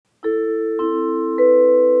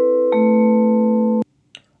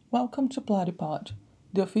Welcome to Platypod,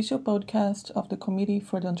 the official podcast of the Committee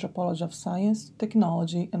for the Anthropology of Science,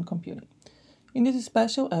 Technology, and Computing. In this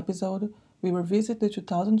special episode, we revisit the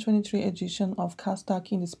 2023 edition of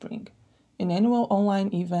CASTAC in the Spring, an annual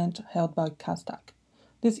online event held by CASTAC.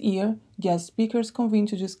 This year, guest speakers convened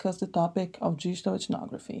to discuss the topic of digital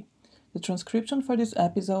ethnography. The transcription for this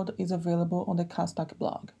episode is available on the CASTAC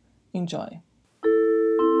blog. Enjoy.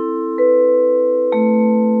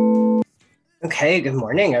 Okay, good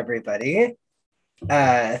morning, everybody.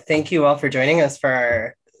 Thank you all for joining us for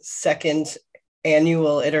our second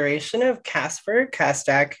annual iteration of CASPR,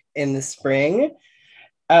 CASTAC in the Spring.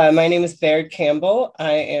 My name is Baird Campbell.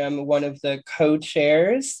 I am one of the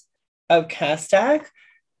co-chairs of CASTAC.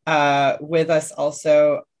 With us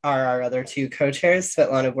also are our other two co-chairs,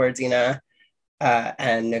 Svetlana Bordina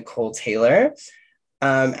and Nicole Taylor.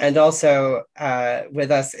 And also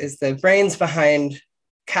with us is the brains behind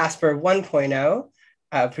CASPR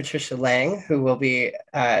 1.0, Patricia Lang, who we'll be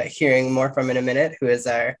hearing more from in a minute, who is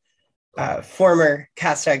our former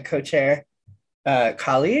CASTAC co-chair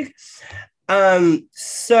colleague. As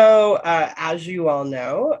you all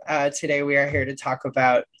know, today we are here to talk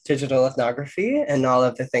about digital ethnography and all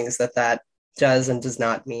of the things that does and does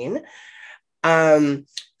not mean. You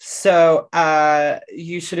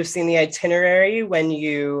should have seen the itinerary when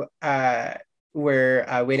you were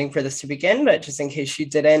waiting for this to begin, but just in case you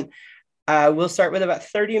didn't, we'll start with about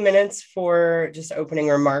 30 minutes for just opening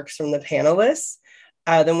remarks from the panelists.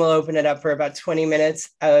 Then we'll open it up for about 20 minutes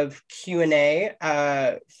of Q&A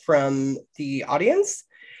from the audience.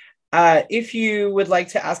 If you would like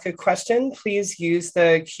to ask a question, please use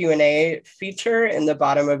the Q&A feature in the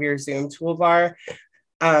bottom of your Zoom toolbar.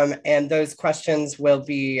 And those questions will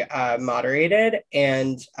be moderated,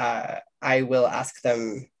 and I will ask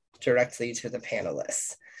them directly to the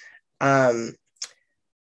panelists.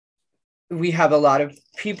 We have a lot of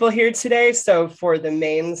people here today, so for the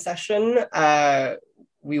main session,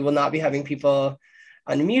 we will not be having people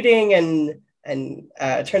unmuting and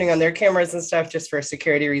turning on their cameras and stuff just for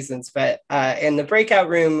security reasons, but in the breakout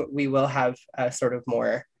room, we will have a sort of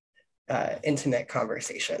more intimate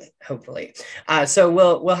conversation, hopefully. So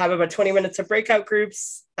we'll have about 20 minutes of breakout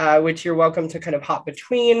groups, which you're welcome to kind of hop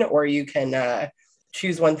between, or you can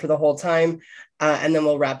choose one for the whole time. And then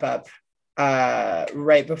we'll wrap up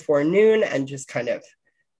right before noon and just kind of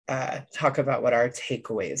talk about what our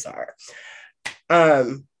takeaways are.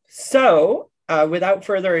 Without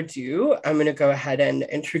further ado, I'm going to go ahead and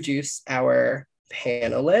introduce our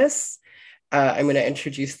panelists. I'm going to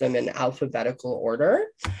introduce them in alphabetical order.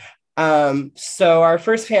 So our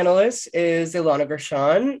first panelist is Ilana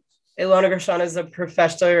Gershon. Ilana Gershon is a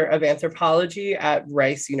professor of anthropology at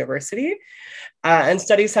Rice University and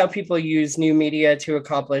studies how people use new media to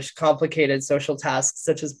accomplish complicated social tasks,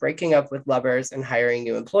 such as breaking up with lovers and hiring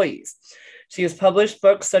new employees. She has published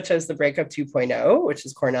books such as The Breakup 2.0, which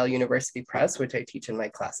is Cornell University Press, which I teach in my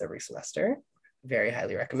class every semester. Very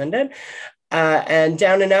highly recommended. And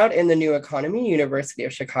Down and Out in the New Economy, University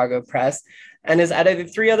of Chicago Press, and has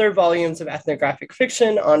edited 3 other volumes of ethnographic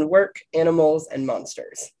fiction on work, animals, and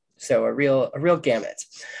monsters. So a real gamut.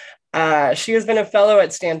 She has been a fellow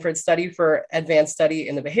at Stanford Study for Advanced Study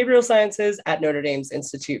in the Behavioral Sciences at Notre Dame's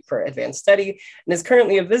Institute for Advanced Study, and is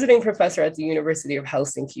currently a visiting professor at the University of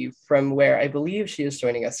Helsinki, from where I believe she is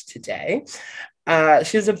joining us today.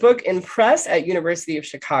 She has a book in press at University of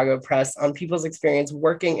Chicago Press on people's experience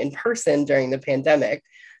working in person during the pandemic,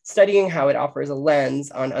 studying how it offers a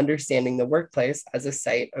lens on understanding the workplace as a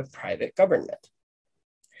site of private government.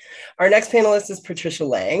 Our next panelist is Patricia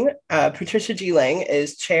Lang. Patricia G. Lang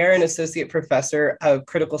is chair and associate professor of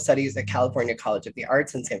critical studies at California College of the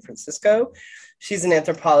Arts in San Francisco. She's an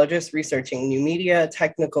anthropologist researching new media,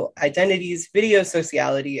 technical identities, video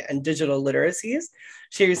sociality, and digital literacies.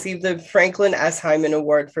 She received the Franklin S. Hyman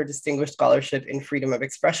Award for Distinguished Scholarship in Freedom of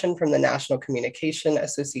Expression from the National Communication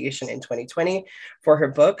Association in 2020 for her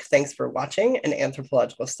book, Thanks for Watching, an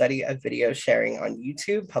anthropological study of video sharing on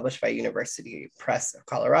YouTube, published by University Press of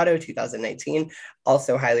Colorado, 2019.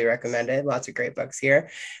 Also highly recommended, lots of great books here.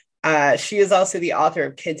 She is also the author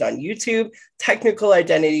of Kids on YouTube, Technical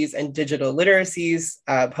Identities and Digital Literacies,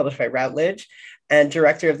 published by Routledge, and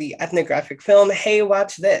director of the ethnographic film, Hey,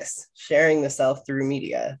 Watch This, Sharing the Self Through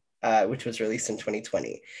Media, which was released in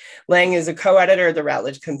 2020. Lang is a co-editor of the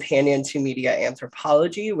Routledge Companion to Media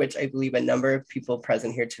Anthropology, which I believe a number of people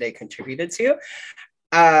present here today contributed to.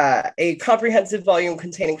 A comprehensive volume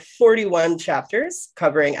containing 41 chapters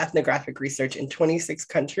covering ethnographic research in 26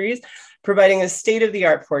 countries, providing a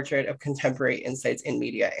state-of-the-art portrait of contemporary insights in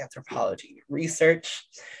media anthropology research.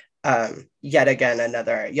 Yet again,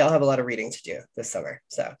 y'all have a lot of reading to do this summer.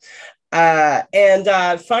 So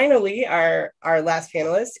Finally, our last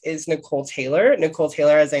panelist is Nicole Taylor. Nicole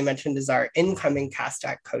Taylor, as I mentioned, is our incoming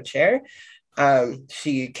CASTAC co-chair.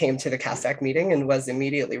 She came to the CASTAC meeting and was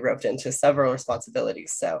immediately roped into several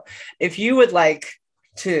responsibilities. So if you would like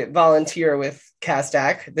to volunteer with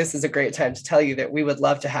CASTAC, this is a great time to tell you that we would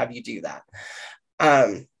love to have you do that.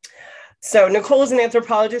 So Nicole is an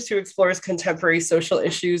anthropologist who explores contemporary social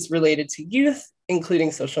issues related to youth,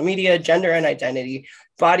 including social media, gender and identity,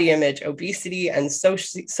 body image, obesity, and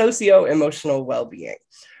socio-emotional well-being.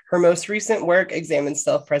 Her most recent work examines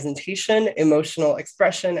self-presentation, emotional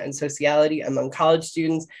expression, and sociality among college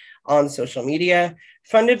students on social media.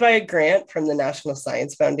 Funded by a grant from the National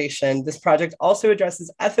Science Foundation, this project also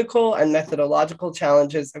addresses ethical and methodological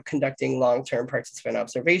challenges of conducting long-term participant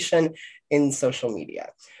observation in social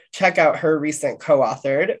media. Check out her recent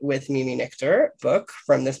co-authored with Mimi Nichter book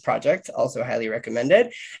from this project, also highly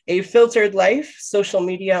recommended, A Filtered Life, Social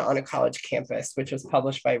Media on a College Campus, which was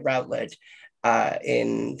published by Routledge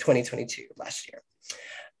in 2022, last year.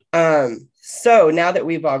 So now that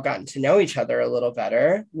we've all gotten to know each other a little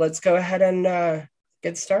better, let's go ahead and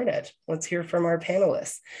get started. Let's hear from our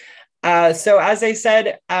panelists. So as I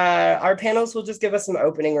said, our panelists will just give us some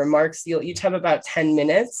opening remarks. You'll each have about 10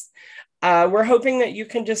 minutes. We're hoping that you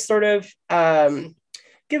can just sort of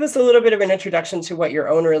give us a little bit of an introduction to what your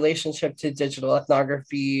own relationship to digital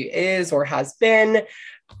ethnography is or has been,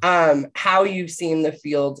 how you've seen the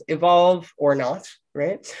field evolve or not,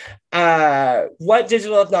 right? What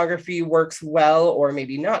digital ethnography works well or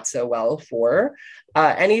maybe not so well for,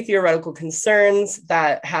 any theoretical concerns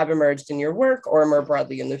that have emerged in your work or more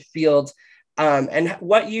broadly in the field, and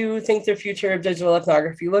what you think the future of digital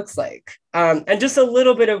ethnography looks like. And just a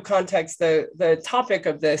little bit of context, the topic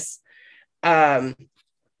of this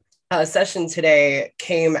session today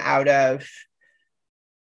came out of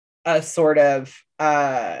a sort of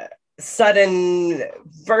sudden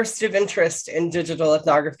burst of interest in digital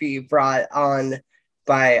ethnography brought on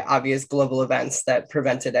by obvious global events that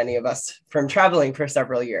prevented any of us from traveling for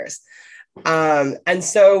several years. And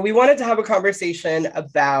so we wanted to have a conversation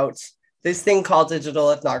about this thing called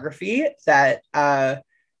digital ethnography that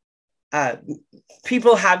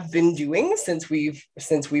people have been doing since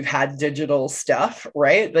we've had digital stuff,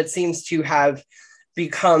 right? But seems to have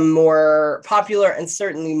become more popular and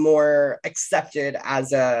certainly more accepted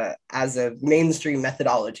as a mainstream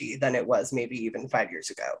methodology than it was maybe even 5 years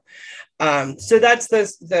ago. So that's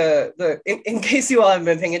in case you all haven't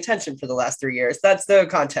been paying attention for the last 3 years, that's the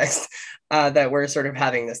context that we're sort of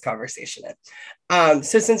having this conversation in.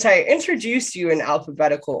 So since I introduced you in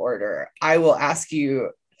alphabetical order, I will ask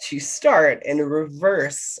you to start in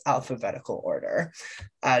reverse alphabetical order,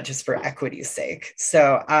 just for equity's sake.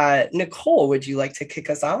 So Nicole, would you like to kick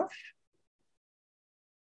us off?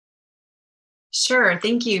 Sure,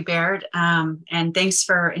 thank you, Baird. And thanks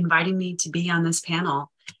for inviting me to be on this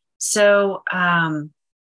panel. So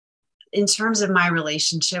in terms of my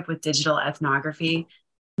relationship with digital ethnography,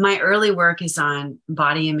 my early work is on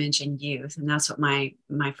body image and youth, and that's what my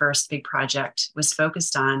first big project was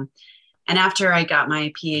focused on. And after I got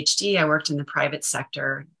my PhD, I worked in the private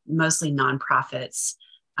sector, mostly nonprofits,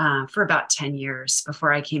 for about 10 years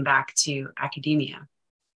before I came back to academia.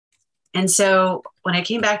 And so when I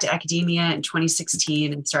came back to academia in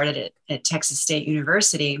 2016 and started at Texas State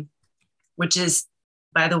University, which is,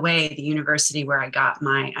 by the way, the university where I got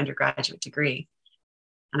my undergraduate degree,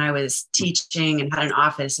 and I was teaching and had an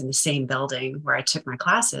office in the same building where I took my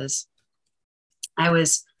classes, I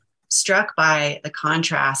was struck by the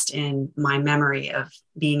contrast in my memory of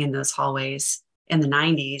being in those hallways in the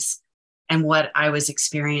 90s and what I was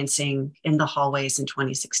experiencing in the hallways in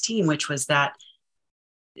 2016, which was that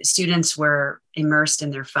students were immersed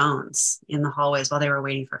in their phones in the hallways while they were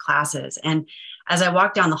waiting for classes. And as I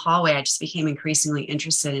walked down the hallway, I just became increasingly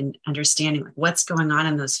interested in understanding what's going on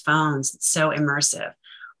in those phones. It's so immersive.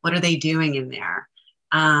 What are they doing in there?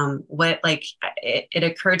 It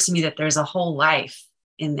occurred to me that there's a whole life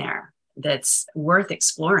in there that's worth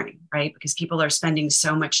exploring, right? Because people are spending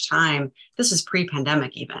so much time. This was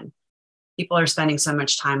pre-pandemic even. People are spending so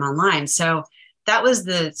much time online. So that was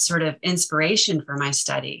the sort of inspiration for my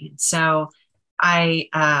study. So I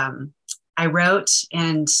wrote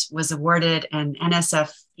and was awarded an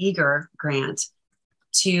NSF Eager grant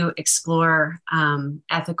to explore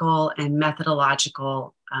ethical and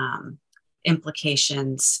methodological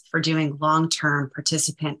implications for doing long-term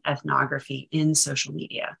participant ethnography in social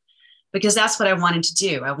media, because that's what I wanted to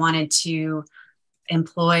do. I wanted to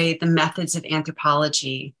employ the methods of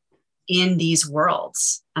anthropology in these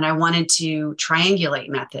worlds, and I wanted to triangulate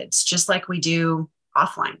methods just like we do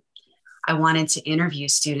offline. I wanted to interview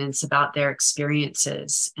students about their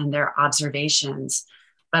experiences and their observations,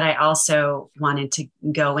 but I also wanted to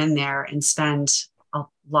go in there and spend a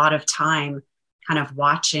lot of time kind of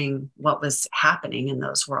watching what was happening in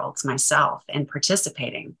those worlds myself and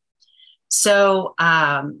participating. So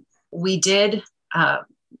we did,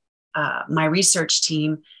 my research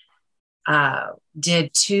team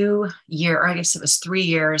did 3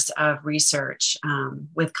 years of research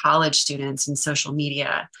with college students in social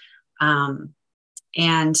media. And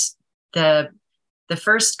the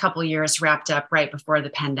first couple years wrapped up right before the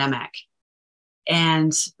pandemic.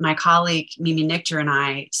 And my colleague, Mimi Nichter, and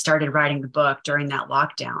I started writing the book during that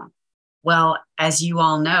lockdown. Well, as you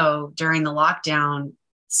all know, during the lockdown,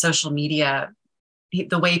 social media,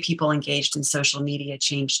 the way people engaged in social media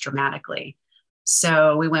changed dramatically.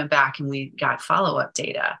 So we went back and we got follow-up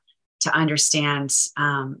data to understand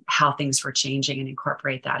how things were changing and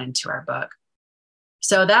incorporate that into our book.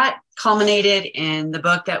 So that culminated in the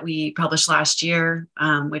book that we published last year,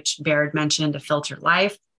 which Baird mentioned, A Filtered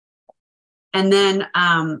Life. And then,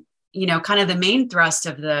 kind of the main thrust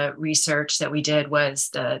of the research that we did was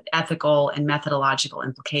the ethical and methodological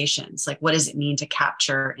implications. Like, what does it mean to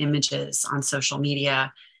capture images on social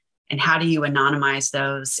media? And how do you anonymize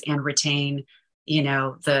those and retain,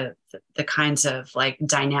 the kinds of like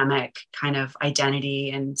dynamic kind of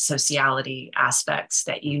identity and sociality aspects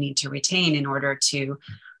that you need to retain in order to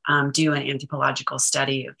do an anthropological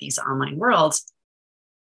study of these online worlds.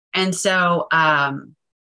 And so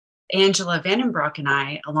Angela Vandenbroek and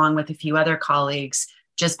I, along with a few other colleagues,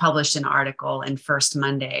 just published an article in First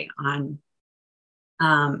Monday on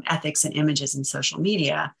ethics and images in social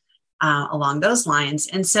media along those lines.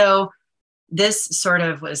 And so this sort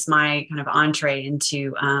of was my kind of entree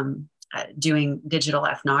into doing digital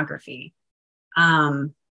ethnography.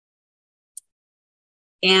 And,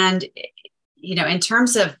 in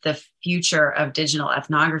terms of the future of digital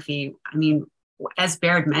ethnography, I mean, as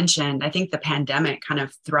Baird mentioned, I think the pandemic kind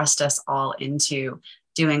of thrust us all into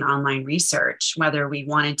doing online research, whether we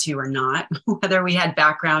wanted to or not, whether we had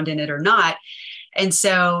background in it or not. And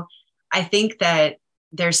so I think that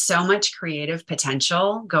there's so much creative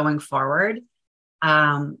potential going forward.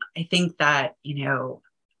 I think that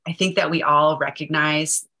we all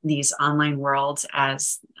recognize these online worlds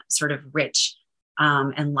as sort of rich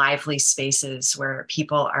and lively spaces where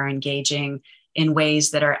people are engaging in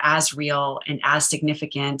ways that are as real and as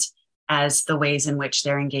significant as the ways in which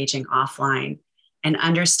they're engaging offline, and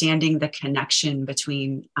understanding the connection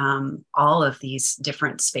between all of these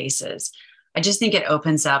different spaces. I just think it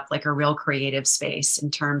opens up like a real creative space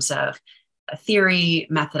in terms of a theory,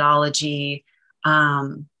 methodology,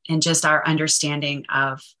 and just our understanding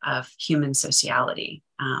of human sociality,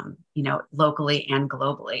 locally and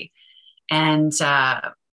globally. And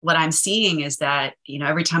what I'm seeing is that,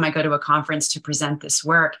 every time I go to a conference to present this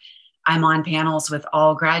work, I'm on panels with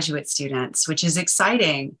all graduate students, which is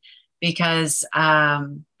exciting because I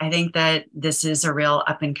think that this is a real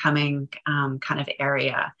up and coming kind of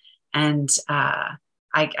area. And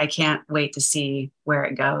I can't wait to see where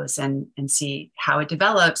it goes and see how it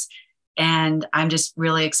develops. And I'm just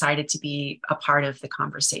really excited to be a part of the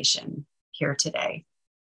conversation here today.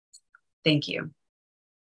 Thank you.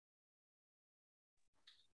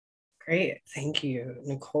 Great. Thank you,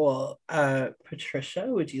 Nicole. Patricia,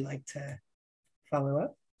 would you like to follow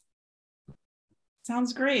up?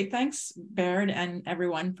 Sounds great. Thanks, Baird and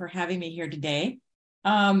everyone, for having me here today.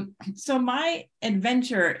 So my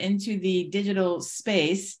adventure into the digital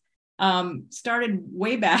space started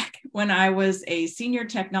way back when I was a senior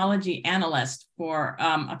technology analyst for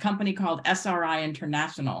a company called SRI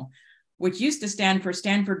International, which used to stand for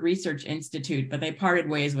Stanford Research Institute, but they parted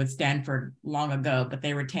ways with Stanford long ago, but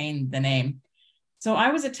they retained the name. So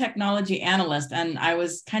I was a technology analyst, and I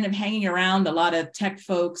was kind of hanging around a lot of tech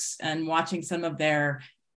folks and watching some of their,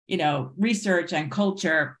 research and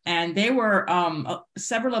culture. And they were,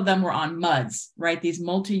 several of them were on MUDs, right? These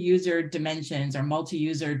multi-user dimensions or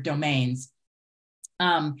multi-user domains.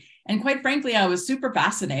 And quite frankly, I was super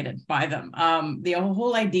fascinated by them. The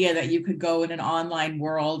whole idea that you could go in an online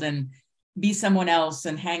world and be someone else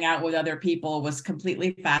and hang out with other people was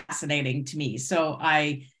completely fascinating to me. So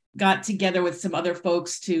I got together with some other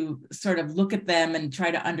folks to sort of look at them and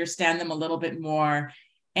try to understand them a little bit more.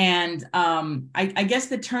 And I guess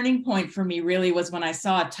the turning point for me really was when I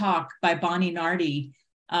saw a talk by Bonnie Nardi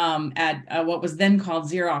at what was then called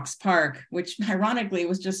Xerox PARC, which ironically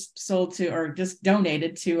was just sold to or just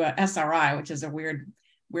donated to SRI, which is a weird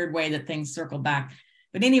way that things circle back.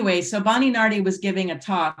 But anyway, so Bonnie Nardi was giving a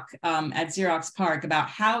talk at Xerox PARC about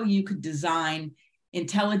how you could design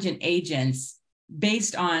intelligent agents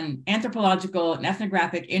based on anthropological and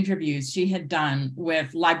ethnographic interviews she had done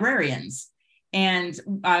with librarians. And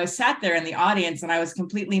I sat there in the audience and I was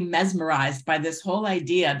completely mesmerized by this whole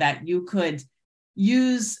idea that you could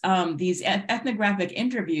use these ethnographic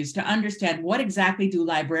interviews to understand what exactly do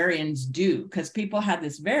librarians do, because people had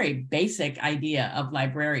this very basic idea of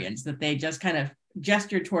librarians that they just kind of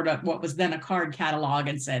gestured toward what was then a card catalog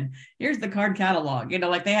and said, here's the card catalog,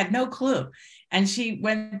 like they had no clue. And she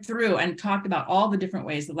went through and talked about all the different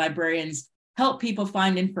ways that librarians help people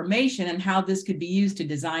find information and how this could be used to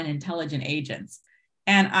design intelligent agents.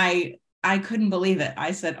 And I couldn't believe it.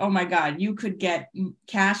 I said, oh my God, you could get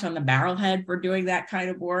cash on the barrelhead for doing that kind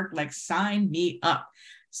of work, like sign me up.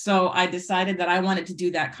 So I decided that I wanted to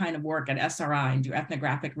do that kind of work at SRI and do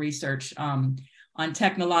ethnographic research on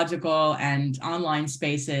technological and online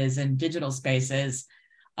spaces and digital spaces.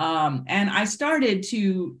 And I started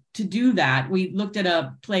to do that. We looked at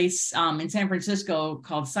a place in San Francisco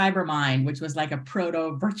called Cybermind, which was like a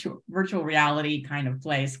proto virtual reality kind of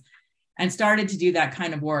place, and started to do that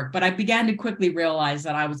kind of work. But I began to quickly realize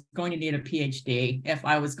that I was going to need a PhD if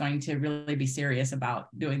I was going to really be serious about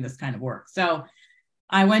doing this kind of work. So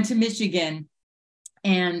I went to Michigan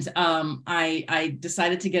and I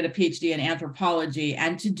decided to get a PhD in anthropology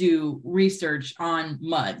and to do research on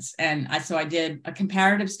MUDs. And so I did a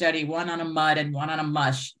comparative study, one on a MUD and one on a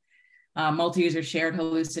MUSH, multi-user shared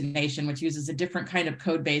hallucination, which uses a different kind of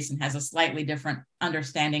code base and has a slightly different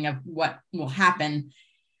understanding of what will happen.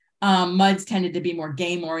 MUDs tended to be more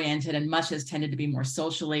game oriented and MUSHs tended to be more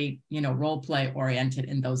socially, role play oriented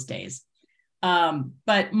in those days.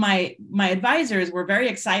 But my advisors were very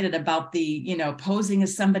excited about the, posing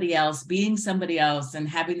as somebody else, being somebody else, and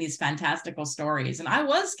having these fantastical stories. And I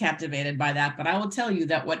was captivated by that, but I will tell you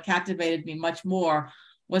that what captivated me much more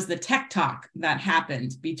was the tech talk that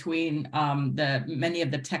happened between many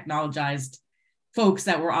of the technologized folks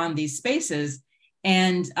that were on these spaces.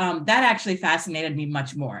 And that actually fascinated me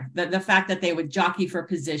much more. The fact that they would jockey for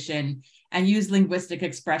position and use linguistic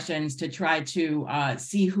expressions to try to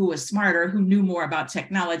see who was smarter, who knew more about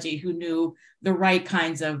technology, who knew the right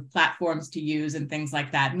kinds of platforms to use and things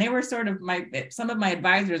like that. And they were sort of some of my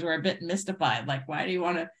advisors were a bit mystified, like, why do you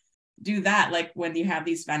want to do that? Like when you have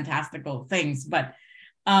these fantastical things. But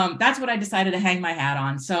that's what I decided to hang my hat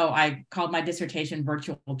on. So I called my dissertation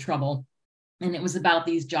Virtual Trouble. And it was about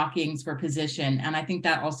these jockeyings for position. And I think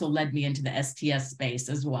that also led me into the STS space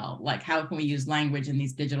as well. Like, how can we use language in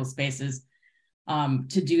these digital spaces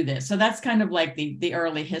to do this? So that's kind of like the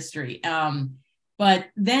early history. But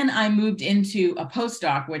then I moved into a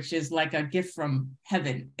postdoc, which is like a gift from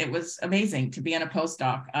heaven. It was amazing to be in a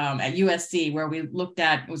postdoc at USC, where we looked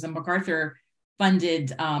at, it was a MacArthur funded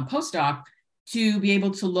postdoc, to be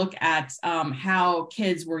able to look at how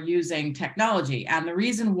kids were using technology. And the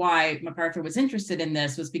reason why MacArthur was interested in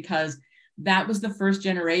this was because that was the first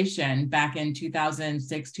generation back in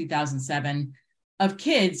 2006, 2007 of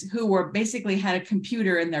kids who were basically had a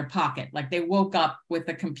computer in their pocket. Like they woke up with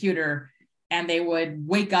a computer and they would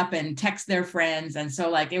wake up and text their friends. And so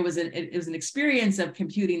like it was an experience of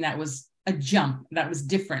computing that was a jump, that was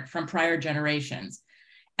different from prior generations.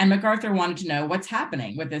 And MacArthur wanted to know what's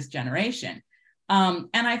happening with this generation. And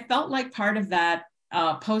I felt like part of that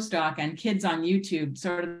postdoc and Kids on YouTube,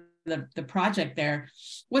 sort of the project there,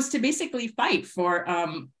 was to basically fight for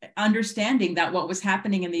understanding that what was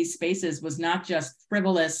happening in these spaces was not just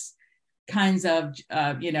frivolous kinds of,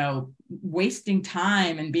 wasting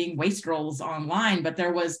time and being wastrels online, but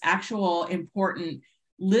there was actual important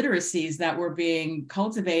literacies that were being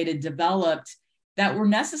cultivated, developed, that were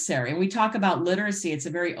necessary. And we talk about literacy, it's a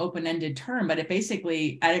very open-ended term, but it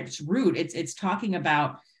basically, at its root, it's talking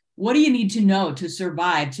about what do you need to know to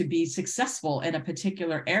survive, to be successful in a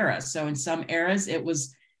particular era. So in some eras, it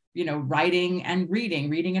was, writing and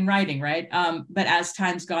reading and writing, right? But as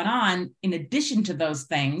time's gone on, in addition to those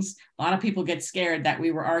things, a lot of people get scared that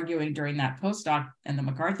we were arguing during that postdoc and the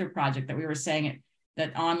MacArthur project that we were saying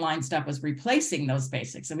that online stuff was replacing those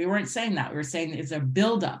basics. And we weren't saying that. We were saying it's a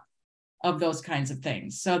buildup of those kinds of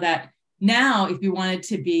things, so that now if you wanted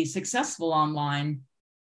to be successful online,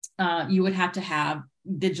 you would have to have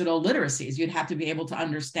digital literacies. You'd have to be able to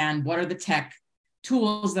understand what are the tech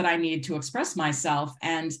tools that I need to express myself,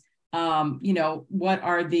 and what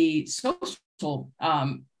are the social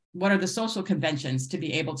conventions to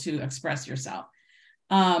be able to express yourself.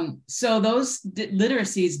 So those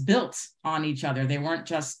literacies built on each other. They weren't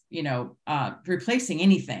just replacing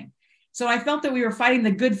anything. So I felt that we were fighting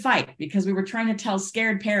the good fight because we were trying to tell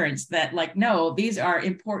scared parents that, like, no, these are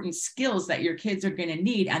important skills that your kids are going to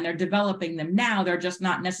need, and they're developing them now. They're just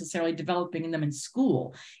not necessarily developing them in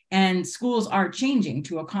school. And schools are changing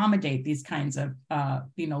to accommodate these kinds of,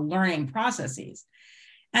 learning processes.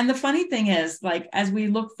 And the funny thing is, like, as we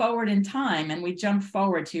look forward in time and we jump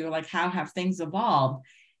forward to, like, how have things evolved?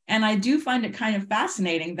 And I do find it kind of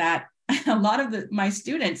fascinating that a lot of my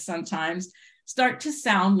students sometimes start to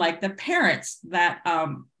sound like the parents that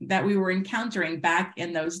we were encountering back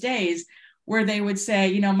in those days, where they would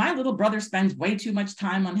say, my little brother spends way too much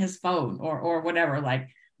time on his phone, or whatever. Like,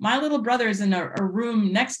 my little brother is in a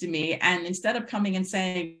room next to me, and instead of coming and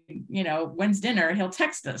saying, when's dinner, he'll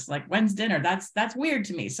text us, like, when's dinner? That's weird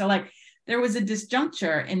to me. So, like, there was a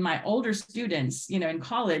disjuncture in my older students, in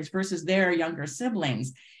college versus their younger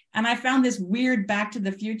siblings. And I found this weird Back to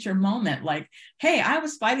the Future moment, like, hey, I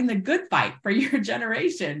was fighting the good fight for your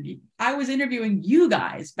generation. I was interviewing you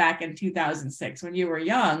guys back in 2006 when you were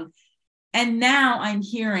young. And now I'm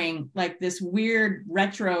hearing, like, this weird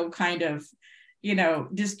retro kind of,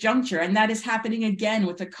 disjuncture. And that is happening again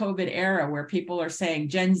with the COVID era, where people are saying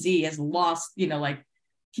Gen Z has lost, like,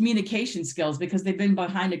 communication skills because they've been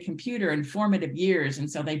behind a computer in formative years.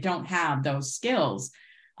 And so they don't have those skills.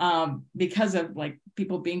 Because of, like,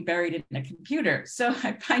 people being buried in a computer. So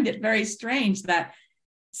I find it very strange that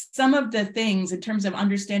some of the things, in terms of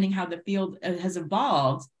understanding how the field has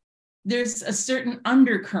evolved, there's a certain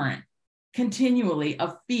undercurrent continually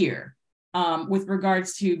of fear with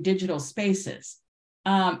regards to digital spaces.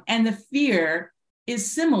 And the fear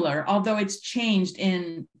is similar, although it's changed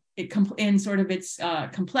in sort of its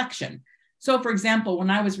complexion. So, for example, when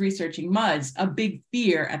I was researching MUDs, a big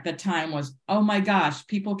fear at the time was, oh my gosh,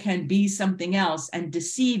 people can be something else and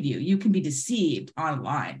deceive you. You can be deceived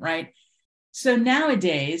online, right? So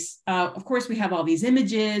nowadays, of course, we have all these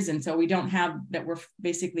images, and so we don't have that, we're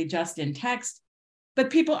basically just in text, but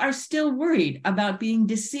people are still worried about being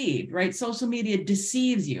deceived, right? Social media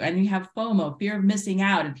deceives you, and you have FOMO, fear of missing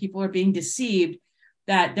out, and people are being deceived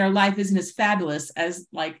that their life isn't as fabulous as,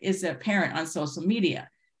 like, is apparent on social media.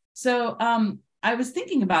 So I was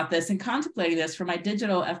thinking about this and contemplating this for my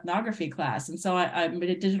digital ethnography class. And so I'm in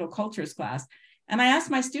a digital cultures class. And I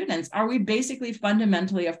asked my students, are we basically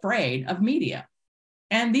fundamentally afraid of media?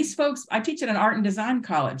 And these folks, I teach at an art and design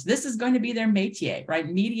college. This is going to be their métier, right?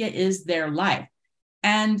 Media is their life.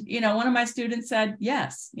 And, one of my students said,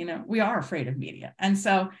 yes, we are afraid of media. And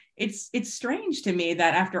so it's strange to me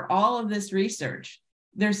that after all of this research,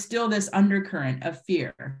 there's still this undercurrent of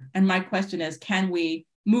fear. And my question is, can we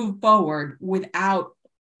move forward without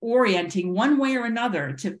orienting one way or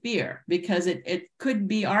another to fear? Because it could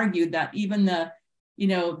be argued that even the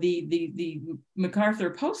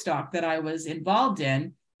MacArthur postdoc that I was involved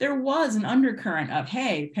in, there was an undercurrent of,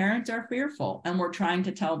 hey, parents are fearful, and we're trying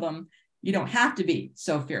to tell them you don't have to be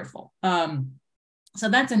so fearful. So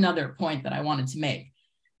that's another point that I wanted to make.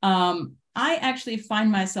 I actually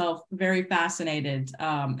find myself very fascinated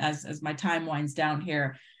as my time winds down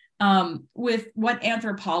here with what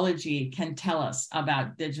anthropology can tell us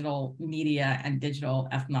about digital media and digital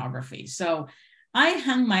ethnography. So I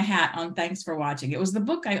hung my hat on Thanks for Watching. It was the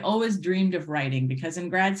book I always dreamed of writing, because in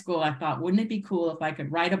grad school, I thought, wouldn't it be cool if I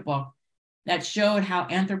could write a book that showed how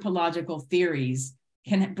anthropological theories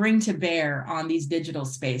can bring to bear on these digital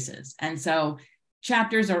spaces? And so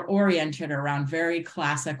chapters are oriented around very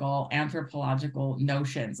classical anthropological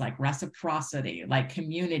notions like reciprocity, like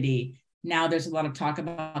community. Now there's a lot of talk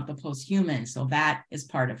about the post-human, so that is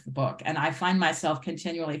part of the book. And I find myself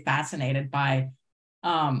continually fascinated by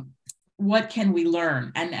what can we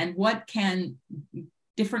learn, and what can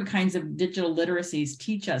different kinds of digital literacies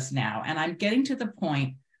teach us now. And I'm getting to the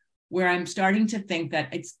point where I'm starting to think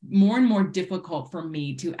that it's more and more difficult for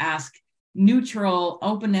me to ask neutral,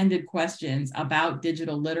 open-ended questions about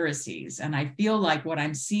digital literacies. And I feel like what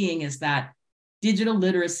I'm seeing is that digital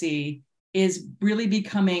literacy is really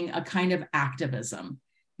becoming a kind of activism.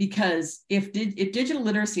 Because if digital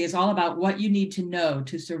literacy is all about what you need to know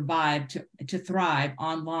to survive, to thrive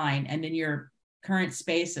online and in your current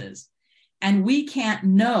spaces, and we can't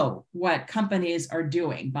know what companies are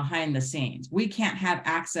doing behind the scenes, we can't have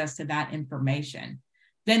access to that information,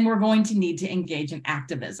 then we're going to need to engage in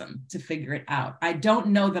activism to figure it out. I don't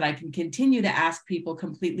know that I can continue to ask people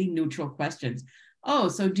completely neutral questions. Oh,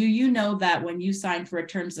 so do you know that when you sign for a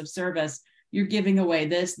terms of service, you're giving away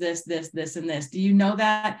this, this, this, this, and this? Do you know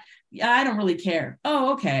that? Yeah, I don't really care.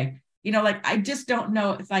 Oh, okay. like, I just don't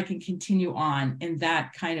know if I can continue on in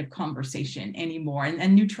that kind of conversation anymore.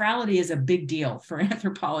 And neutrality is a big deal for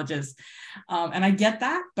anthropologists. And I get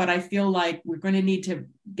that, but I feel like we're going to need to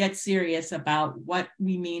get serious about what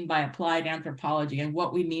we mean by applied anthropology and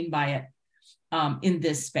what we mean by it in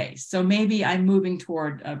this space. So maybe I'm moving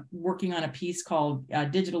toward working on a piece called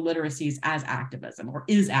Digital Literacies as Activism, or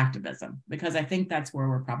Is Activism, because I think that's where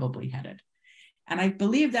we're probably headed. And I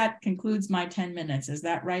believe that concludes my 10 minutes. Is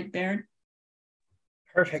that right, Baird?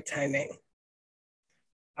 Perfect timing.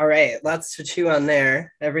 All right, lots to chew on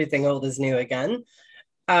there. Everything old is new again.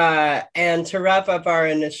 And to wrap up our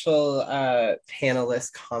initial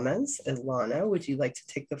panelist comments, Ilana, would you like to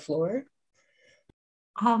take the floor?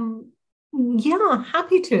 Yeah,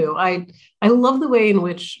 happy to. I love the way in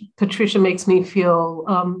which Patricia makes me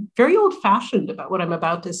feel very old-fashioned about what I'm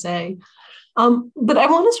about to say. But I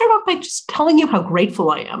want to start off by just telling you how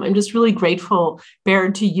grateful I am. I'm just really grateful,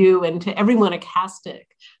 Baird, to you and to everyone at CASTIC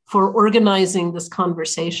for organizing this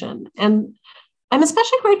conversation. And I'm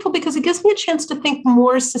especially grateful because it gives me a chance to think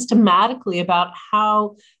more systematically about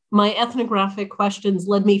how my ethnographic questions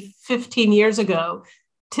led me 15 years ago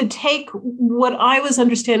to take what I was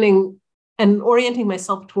understanding and orienting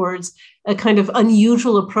myself towards a kind of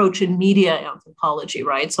unusual approach in media anthropology,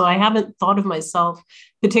 right? So I haven't thought of myself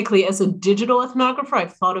particularly as a digital ethnographer.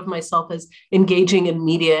 I've thought of myself as engaging in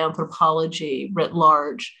media anthropology writ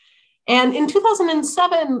large. And in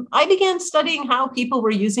 2007, I began studying how people were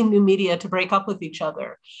using new media to break up with each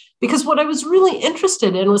other. Because what I was really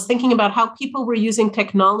interested in was thinking about how people were using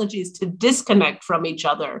technologies to disconnect from each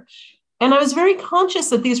other. And I was very conscious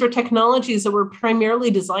that these were technologies that were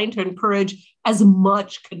primarily designed to encourage as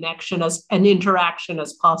much connection and interaction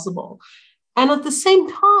as possible. And at the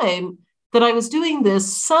same time that I was doing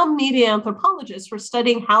this, some media anthropologists were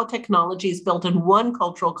studying how technologies built in one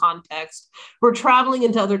cultural context were traveling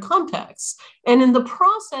into other contexts. And in the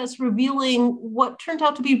process, revealing what turned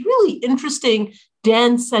out to be really interesting,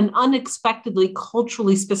 dense, and unexpectedly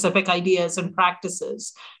culturally specific ideas and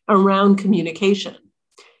practices around communication.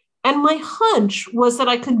 And my hunch was that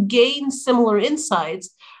I could gain similar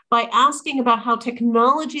insights by asking about how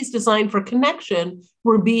technologies designed for connection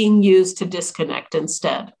were being used to disconnect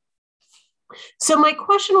instead. So my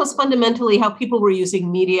question was fundamentally how people were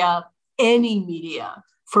using media, any media,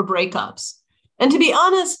 for breakups. And to be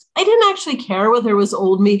honest, I didn't actually care whether it was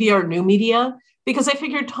old media or new media, because I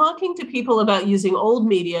figured talking to people about using old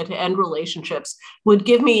media to end relationships would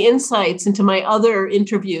give me insights into my other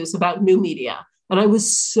interviews about new media. And I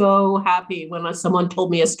was so happy when someone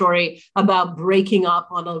told me a story about breaking up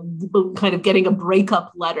on a kind of getting a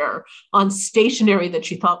breakup letter on stationery that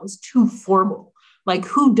she thought was too formal. Like,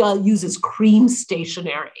 who uses cream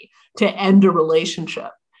stationery to end a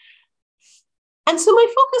relationship? And so my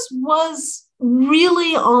focus was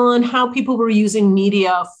really on how people were using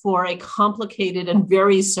media for a complicated and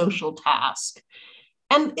very social task.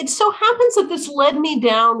 And it so happens that this led me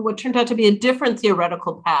down what turned out to be a different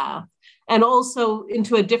theoretical path, and also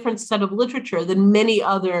into a different set of literature than many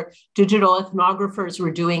other digital ethnographers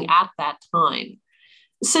were doing at that time.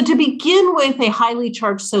 So to begin with, a highly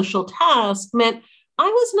charged social task meant I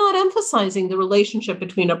was not emphasizing the relationship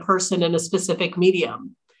between a person and a specific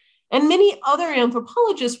medium. And many other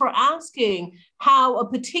anthropologists were asking how a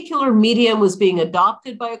particular medium was being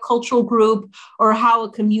adopted by a cultural group, or how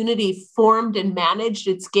a community formed and managed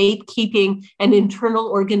its gatekeeping and internal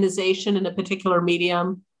organization in a particular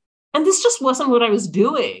medium. And this just wasn't what I was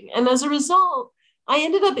doing. And as a result, I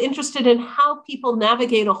ended up interested in how people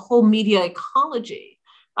navigate a whole media ecology.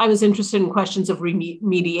 I was interested in questions of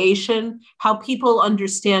remediation, how people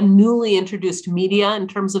understand newly introduced media in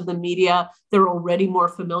terms of the media they're already more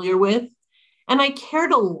familiar with. And I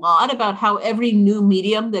cared a lot about how every new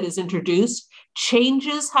medium that is introduced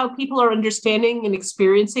changes how people are understanding and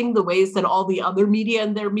experiencing the ways that all the other media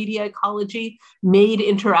in their media ecology made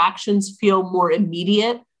interactions feel more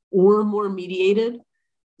immediate or more mediated.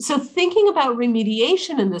 So thinking about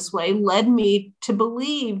remediation in this way led me to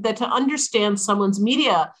believe that to understand someone's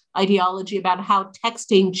media ideology about how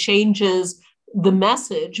texting changes the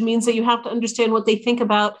message means that you have to understand what they think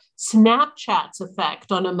about Snapchat's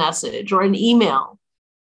effect on a message, or an email's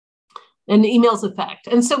effect.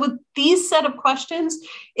 And so with these set of questions,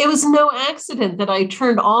 it was no accident that I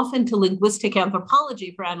turned off into linguistic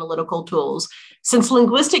anthropology for analytical tools, since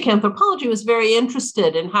linguistic anthropology was very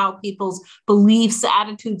interested in how people's beliefs,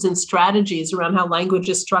 attitudes, and strategies around how language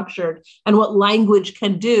is structured and what language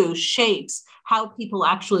can do shapes how people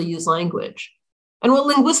actually use language. And what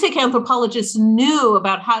linguistic anthropologists knew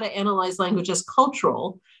about how to analyze language as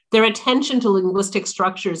cultural, their attention to linguistic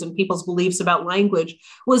structures and people's beliefs about language,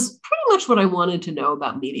 was pretty much what I wanted to know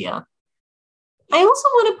about media. I also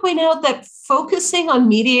want to point out that focusing on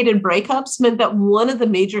mediated breakups meant that one of the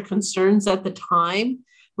major concerns at the time,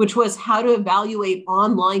 which was how to evaluate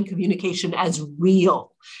online communication as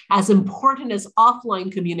real, as important as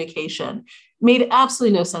offline communication, made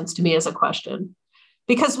absolutely no sense to me as a question.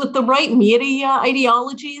 Because with the right media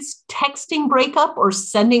ideologies, texting breakup or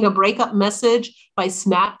sending a breakup message by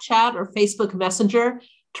Snapchat or Facebook Messenger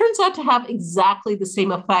turns out to have exactly the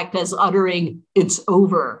same effect as uttering "it's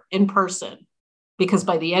over" in person. Because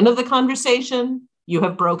by the end of the conversation, you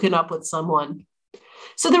have broken up with someone.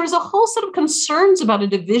 So there was a whole set of concerns about a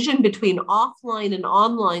division between offline and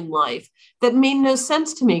online life that made no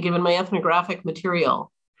sense to me given my ethnographic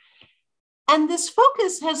material. And this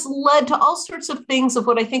focus has led to all sorts of things of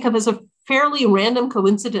what I think of as a fairly random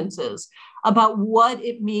coincidences about what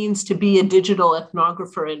it means to be a digital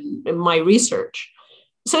ethnographer in my research.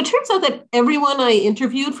 So it turns out that everyone I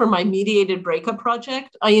interviewed for my mediated breakup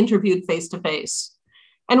project, I interviewed face-to-face.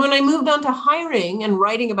 And when I moved on to hiring and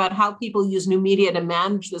writing about how people use new media to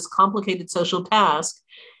manage this complicated social task,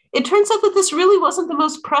 it turns out that this really wasn't the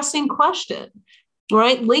most pressing question.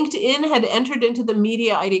 Right? LinkedIn had entered into the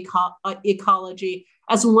media ecology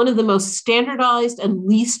as one of the most standardized and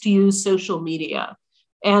least used social media.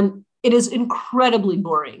 And it is incredibly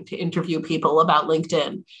boring to interview people about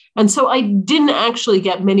LinkedIn. And so I didn't actually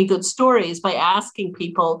get many good stories by asking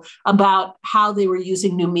people about how they were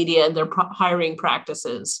using new media in their hiring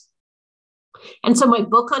practices. And so my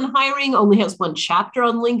book on hiring only has one chapter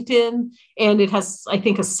on LinkedIn, and it has, I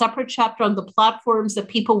think, a separate chapter on the platforms that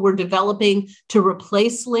people were developing to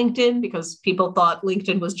replace LinkedIn because people thought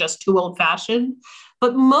LinkedIn was just too old-fashioned.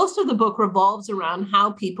 But most of the book revolves around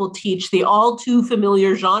how people teach the all too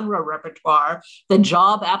familiar genre repertoire that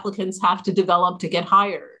job applicants have to develop to get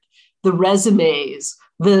hired, the resumes,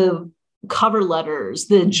 the cover letters,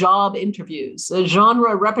 the job interviews, a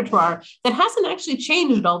genre repertoire that hasn't actually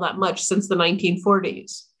changed all that much since the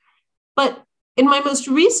 1940s. But in my most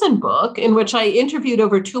recent book, in which I interviewed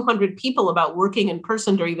over 200 people about working in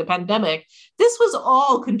person during the pandemic, this was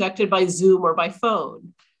all conducted by Zoom or by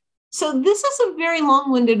phone. So this is a very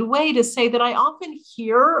long-winded way to say that I often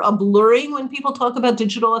hear a blurring when people talk about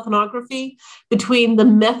digital ethnography between the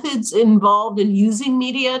methods involved in using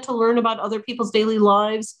media to learn about other people's daily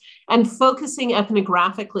lives and focusing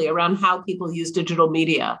ethnographically around how people use digital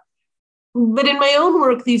media. But in my own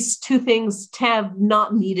work, these two things have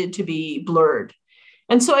not needed to be blurred.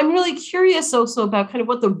 And so I'm really curious also about kind of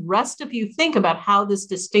what the rest of you think about how this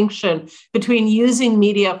distinction between using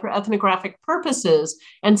media for ethnographic purposes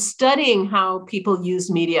and studying how people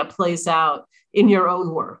use media plays out in your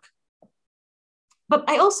own work. But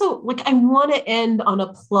I also, I want to end on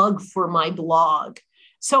a plug for my blog.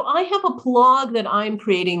 So I have a blog that I'm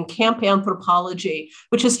creating, Camp Anthropology,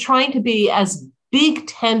 which is trying to be as big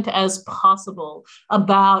tent as possible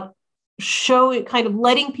about showing, kind of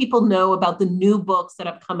letting people know about the new books that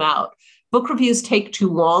have come out. Book reviews take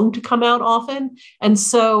too long to come out often. And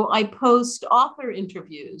so I post author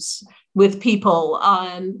interviews with people,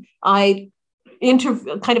 and I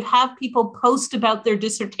kind of have people post about their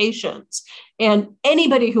dissertations. And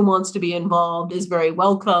anybody who wants to be involved is very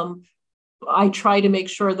welcome. I try to make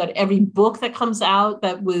sure that every book that comes out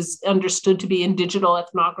that was understood to be in digital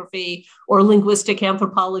ethnography or linguistic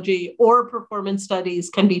anthropology or performance studies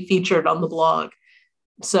can be featured on the blog.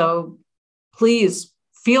 So please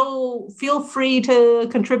feel free to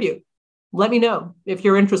contribute. Let me know if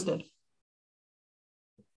you're interested.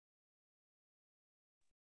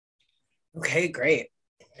 Okay, great.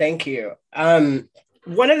 Thank you.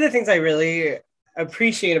 One of the things I really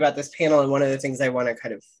appreciate about this panel, and one of the things I want to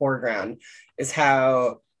kind of foreground, is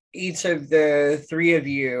how each of the three of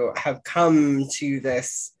you have come to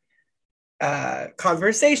this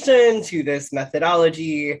conversation, to this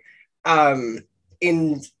methodology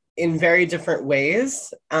in very different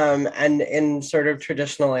ways, and in sort of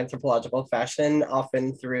traditional anthropological fashion,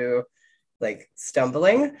 often through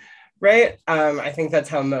stumbling, right? I think that's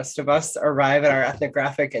how most of us arrive at our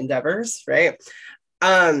ethnographic endeavors, right?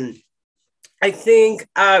 I think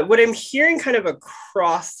what I'm hearing kind of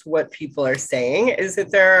across what people are saying is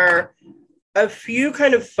that there are a few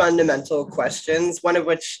kind of fundamental questions, one of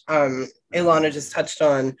which Ilana just touched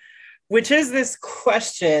on, which is this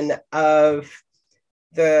question of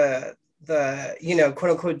the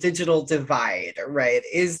quote unquote digital divide, right?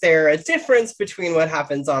 Is there a difference between what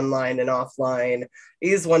happens online and offline?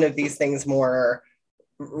 Is one of these things more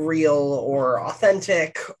real or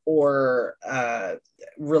authentic or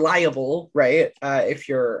reliable, right? If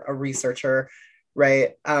you're a researcher,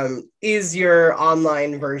 right? Is your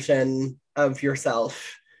online version of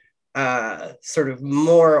yourself sort of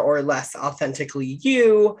more or less authentically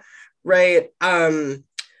you? right? And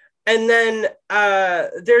then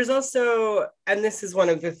there's also, and this is one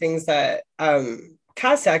of the things that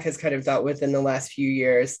CASPR has kind of dealt with in the last few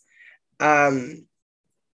years, a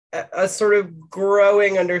sort of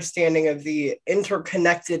growing understanding of the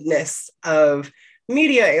interconnectedness of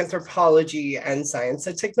media anthropology and science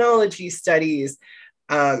and technology studies,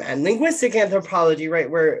 and linguistic anthropology, right?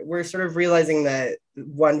 We're sort of realizing that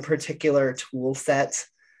one particular tool set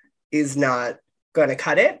is not going to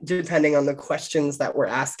cut it, depending on the questions that we're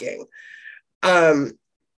asking. And,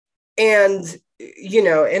 you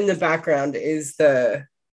know, in the background is the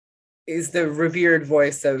revered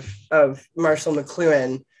voice of Marshall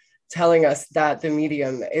McLuhan telling us that the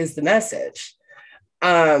medium is the message.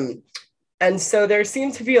 And so there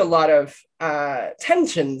seem to be a lot of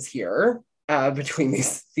tensions here between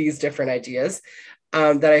these different ideas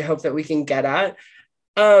that I hope that we can get at.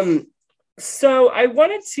 So I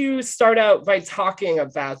wanted to start out by talking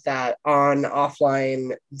about that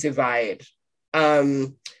on-offline divide. I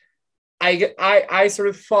sort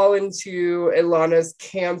of fall into Ilana's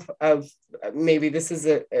camp of maybe this is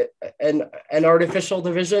an artificial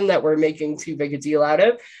division that we're making too big a deal out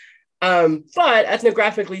of. But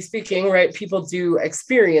ethnographically speaking, right, people do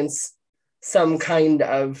experience some kind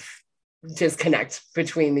of disconnect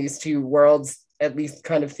between these two worlds, at least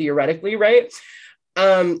kind of theoretically, right?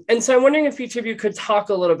 And so I'm wondering if each of you could talk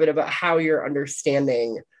a little bit about how you're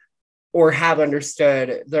understanding or have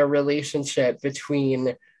understood the relationship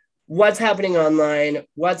between what's happening online,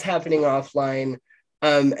 what's happening offline,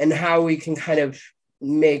 and how we can kind of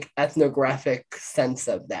make ethnographic sense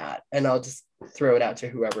of that. And I'll just throw it out to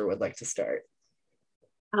whoever would like to start.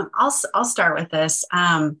 I'll start with this.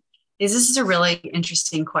 This is a really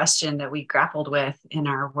interesting question that we grappled with in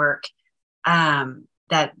our work,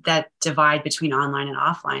 that divide between online and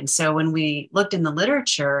offline. So when we looked in the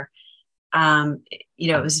literature,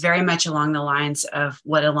 it was very much along the lines of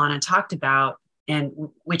what Ilana talked about, and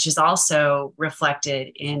which is also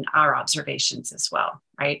reflected in our observations as well,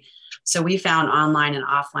 right? So we found online and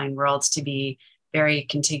offline worlds to be very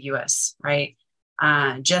contiguous, right?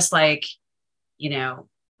 Just like,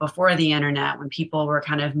 before the internet, when people were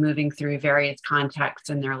kind of moving through various contexts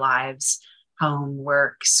in their lives, home,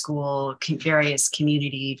 work, school, various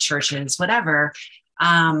community, churches, whatever,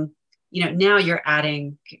 now you're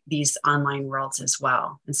adding these online worlds as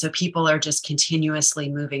well. And so people are just continuously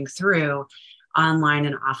moving through online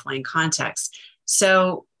and offline contexts.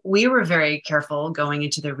 So we were very careful going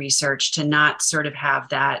into the research to not sort of have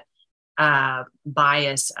that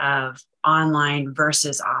bias of online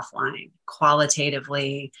versus offline,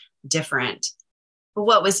 qualitatively different. But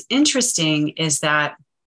what was interesting is that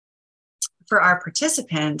for our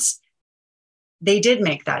participants, they did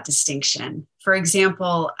make that distinction. For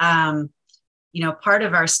example, part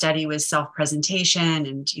of our study was self-presentation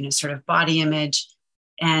and, sort of body image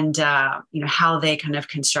and, how they kind of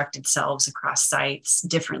constructed selves across sites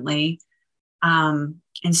differently.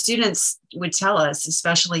 And students would tell us,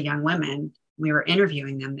 especially young women, we were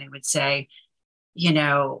interviewing them, they would say,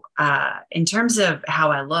 in terms of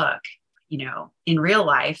how I look, in real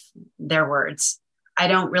life, their words, I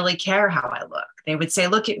don't really care how I look. They would say,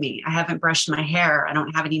 look at me. I haven't brushed my hair. I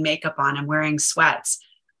don't have any makeup on. I'm wearing sweats.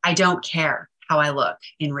 I don't care how I look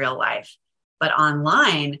in real life. But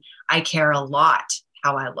online, I care a lot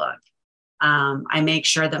how I look. I make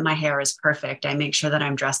sure that my hair is perfect. I make sure that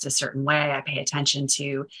I'm dressed a certain way. I pay attention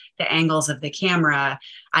to the angles of the camera.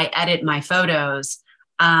 I edit my photos.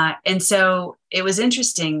 And so it was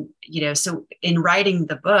interesting, so in writing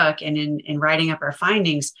the book and in writing up our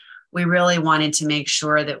findings, we really wanted to make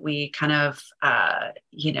sure that we kind of,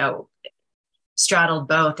 straddled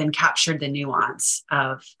both and captured the nuance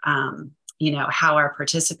of, how our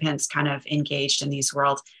participants kind of engaged in these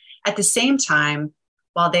worlds. At the same time,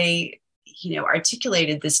 while they,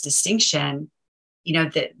 articulated this distinction,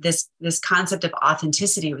 that this concept of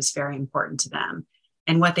authenticity was very important to them.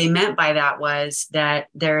 And what they meant by that was that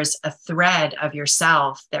there's a thread of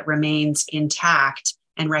yourself that remains intact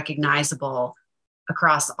and recognizable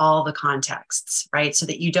across all the contexts, right? So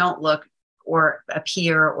that you don't look or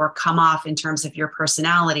appear or come off in terms of your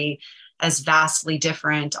personality as vastly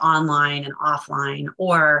different online and offline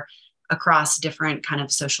or across different kind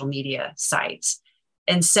of social media sites.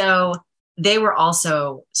 And so they were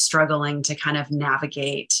also struggling to kind of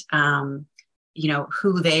navigate,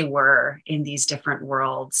 who they were in these different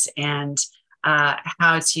worlds and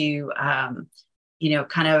how to,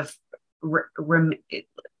 kind of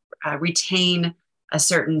retain a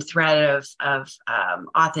certain thread of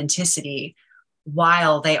authenticity,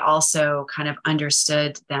 while they also kind of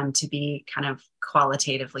understood them to be kind of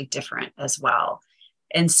qualitatively different as well.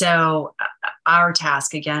 And so our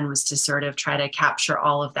task again was to sort of try to capture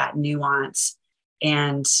all of that nuance.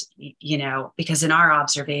 And, because in our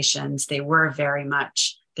observations, they were very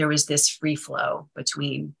much, there was this free flow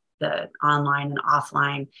between the online and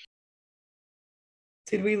offline.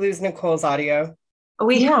 Did we lose Nicole's audio? Oh,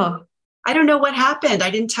 I don't know what happened.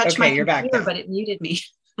 I didn't touch my you're computer, back now. But it muted me.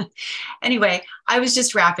 Anyway, I was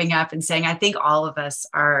just wrapping up and saying, I think all of us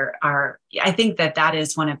I think that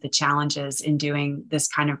is one of the challenges in doing this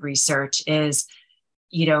kind of research is,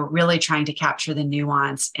 really trying to capture the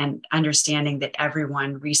nuance and understanding that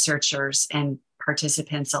everyone, researchers and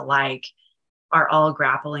participants alike, are all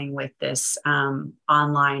grappling with this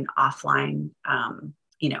online, offline,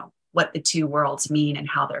 what the two worlds mean and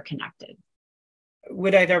how they're connected.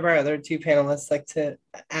 Would either of our other two panelists like to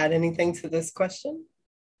add anything to this question?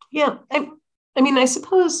 Yeah, I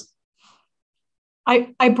suppose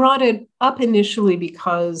I brought it up initially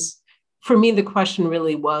because for me, the question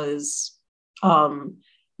really was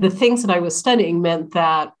the things that I was studying meant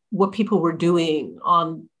that what people were doing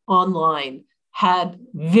online had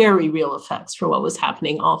very real effects for what was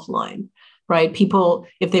happening offline, right? People,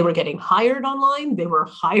 if they were getting hired online, they were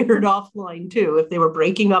hired offline too. If they were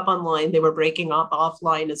breaking up online, they were breaking up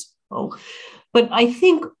offline as well. But I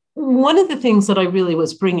think one of the things that I really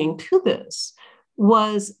was bringing to this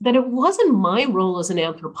was that it wasn't my role as an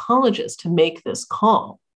anthropologist to make this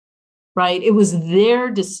call, right? It was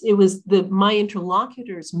my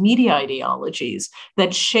interlocutors' media ideologies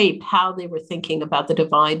that shaped how they were thinking about the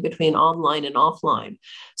divide between online and offline.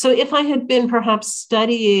 So if I had been perhaps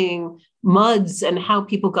studying MUDs and how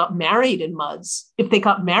people got married in MUDs, if they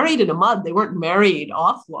got married in a MUD, they weren't married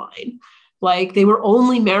offline. Like they were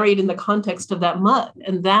only married in the context of that MUD.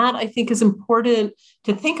 And that I think is important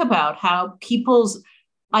to think about how people's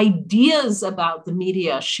ideas about the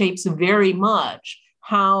media shapes very much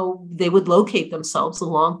how they would locate themselves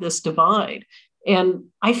along this divide. And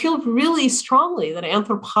I feel really strongly that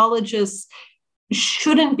anthropologists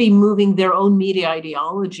shouldn't be moving their own media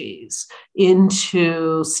ideologies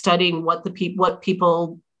into studying what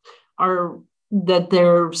people are that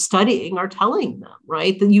they're studying are telling them,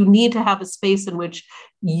 right? That you need to have a space in which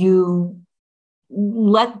you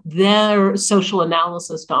let their social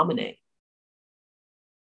analysis dominate.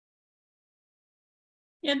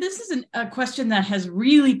 Yeah, this is a question that has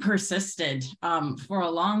really persisted for a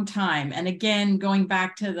long time. And again, going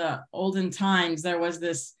back to the olden times, there was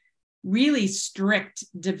this really strict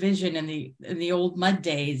division in the old MUD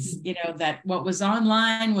days, that what was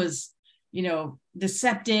online was,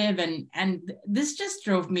 deceptive. And this just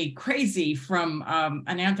drove me crazy from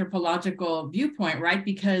an anthropological viewpoint, right?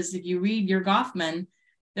 Because if you read your Goffman,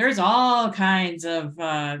 there's all kinds of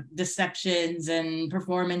deceptions and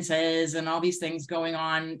performances and all these things going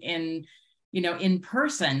on in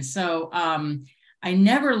person. So I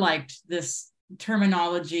never liked this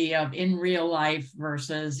terminology of in real life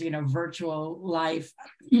versus, virtual life.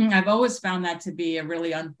 I've always found that to be a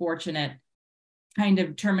really unfortunate kind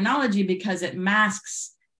of terminology because it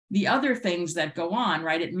masks the other things that go on,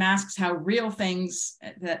 right? It masks how real things,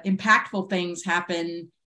 that impactful things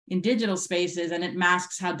happen in digital spaces, and it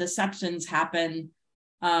masks how deceptions happen,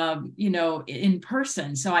 in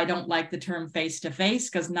person. So I don't like the term face-to-face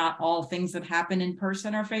because not all things that happen in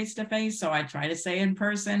person are face-to-face. So I try to say in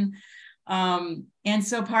person. And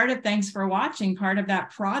so part of Thanks for Watching, part of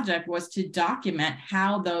that project was to document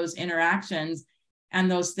how those interactions and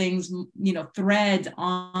those things, thread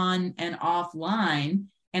on and offline.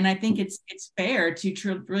 And I think it's fair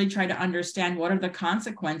to really try to understand what are the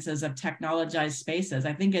consequences of technologized spaces.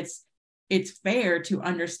 I think it's fair to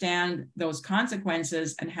understand those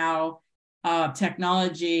consequences and how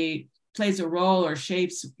technology plays a role or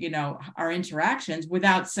shapes, our interactions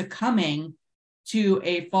without succumbing to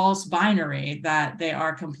a false binary that they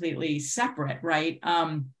are completely separate, right?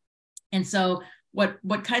 And so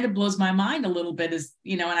what kind of blows my mind a little bit is,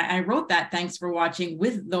 and I wrote that Thanks for Watching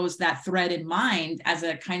with that thread in mind as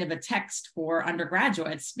a kind of a text for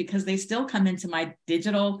undergraduates, because they still come into my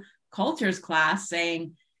digital cultures class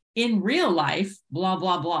saying, in real life, blah,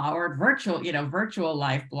 blah, blah, or virtual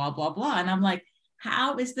life, blah, blah, blah. And I'm like,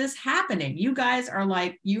 how is this happening? You guys are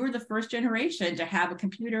like, you were the first generation to have a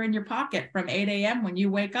computer in your pocket from 8 a.m. when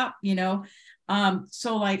you wake up,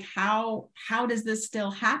 So like, how does this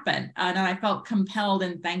still happen? And I felt compelled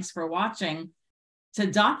in Thanks for Watching to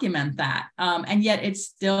document that. And yet it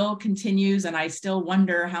still continues. And I still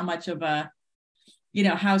wonder how much of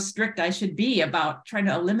how strict I should be about trying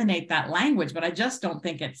to eliminate that language. But I just don't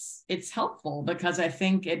think it's helpful, because I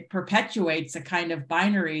think it perpetuates a kind of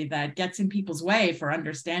binary that gets in people's way for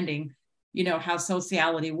understanding, how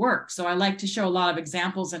sociality works. So I like to show a lot of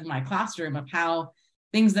examples in my classroom of how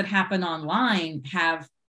things that happen online have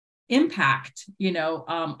impact,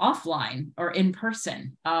 offline or in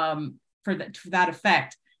person, for that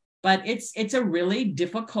effect. But it's a really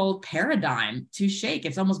difficult paradigm to shake.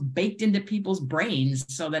 It's almost baked into people's brains,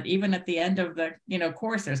 so that even at the end of the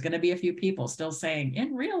course, there's going to be a few people still saying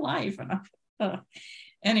in real life.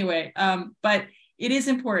 Anyway, but it is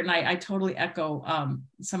important. I totally echo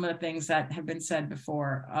some of the things that have been said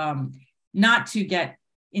before, not to get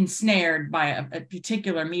ensnared by a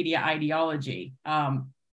particular media ideology.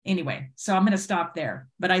 Anyway, so I'm going to stop there,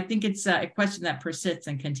 but I think it's a question that persists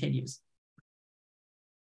and continues.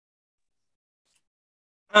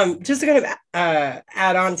 Just to kind of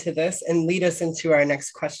add on to this and lead us into our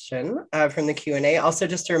next question from the Q&A. Also,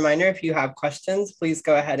 just a reminder, if you have questions, please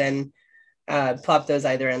go ahead and plop those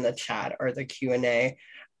either in the chat or the Q&A.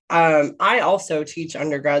 I also teach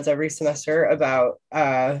undergrads every semester about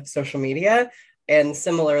social media, and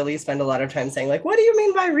similarly spend a lot of time saying, like, what do you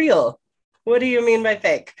mean by real? What do you mean by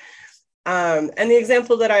fake? And the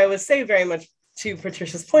example that I always say, very much to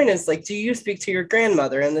Patricia's point, is like, do you speak to your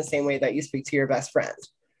grandmother in the same way that you speak to your best friend?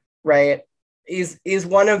 Right? Is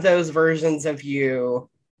one of those versions of you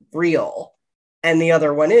real and the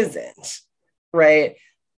other one isn't? Right?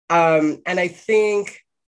 And I think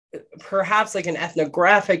perhaps like an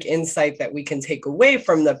ethnographic insight that we can take away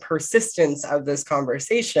from the persistence of this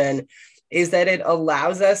conversation is that it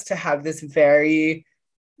allows us to have this very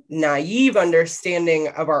naive understanding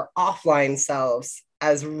of our offline selves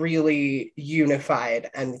as really unified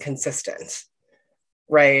and consistent,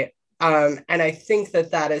 right? And I think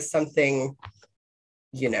that is something,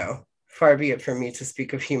 far be it from me to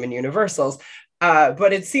speak of human universals,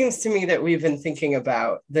 but it seems to me that we've been thinking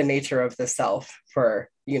about the nature of the self for,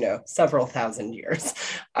 several thousand years,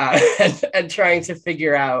 and trying to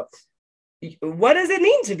figure out, what does it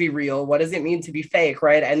mean to be real? What does it mean to be fake,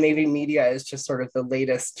 right? And maybe media is just sort of the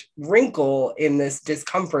latest wrinkle in this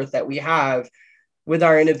discomfort that we have with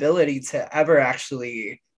our inability to ever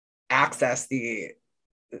actually access the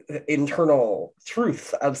internal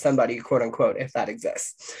truth of somebody, quote unquote, if that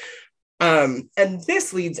exists. And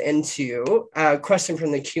this leads into a question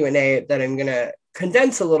from the Q&A that I'm going to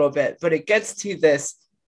condense a little bit, but it gets to this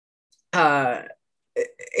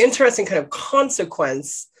interesting kind of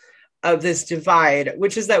consequence of this divide,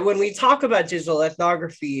 which is that when we talk about digital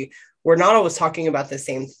ethnography, we're not always talking about the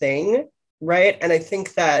same thing, right? And I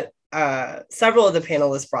think that several of the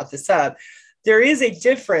panelists brought this up. There is a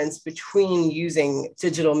difference between using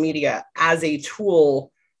digital media as a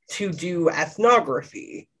tool to do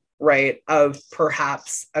ethnography, right, of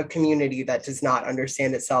perhaps a community that does not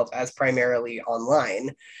understand itself as primarily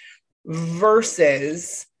online,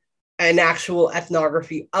 versus an actual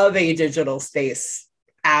ethnography of a digital space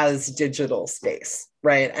as digital space,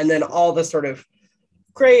 right? And then all the sort of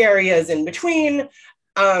gray areas in between.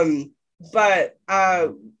 But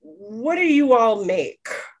what do you all make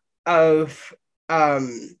of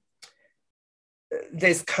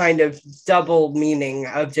this kind of double meaning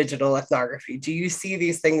of digital ethnography? Do you see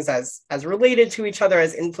these things as related to each other,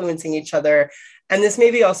 as influencing each other? And this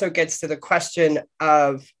maybe also gets to the question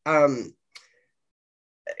of,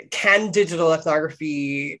 can digital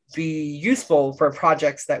ethnography be useful for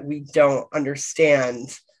projects that we don't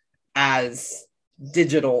understand as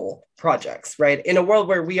digital projects, right? In a world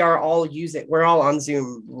where we're all on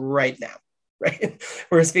Zoom right now, right?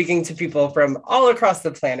 We're speaking to people from all across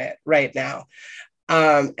the planet right now.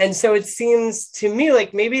 And so it seems to me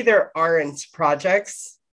like maybe there aren't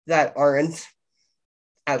projects that aren't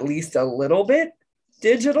at least a little bit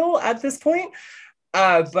digital at this point.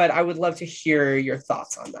 But I would love to hear your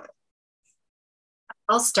thoughts on that.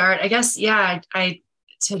 I'll start. I guess, yeah,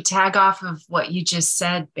 to tag off of what you just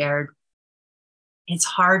said, Baird, it's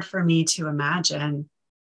hard for me to imagine,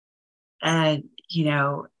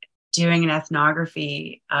 doing an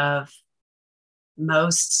ethnography of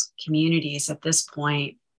most communities at this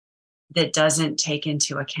point that doesn't take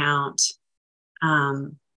into account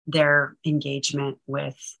their engagement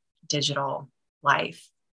with digital life.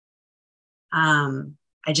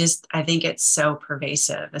 I think it's so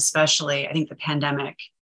pervasive, especially I think the pandemic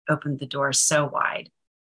opened the door so wide.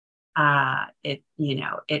 It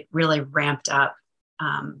really ramped up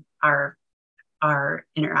our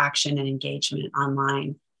interaction and engagement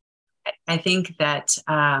online. I think that,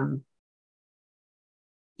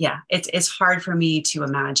 it's hard for me to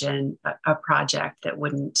imagine a project that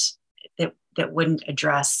wouldn't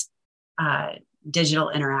address digital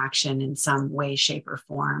interaction in some way, shape, or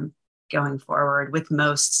form going forward with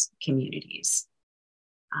most communities.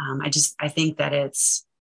 I think that it's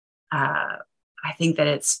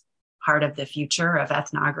part of the future of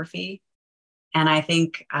ethnography. And I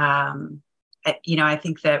think I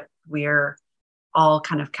think that we're all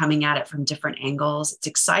kind of coming at it from different angles. It's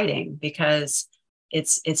exciting because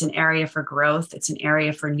it's an area for growth. It's an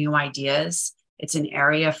area for new ideas. It's an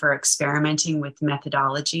area for experimenting with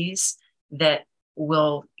methodologies that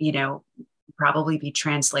will, probably be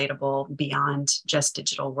translatable beyond just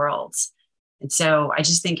digital worlds. And so I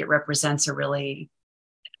just think it represents a really,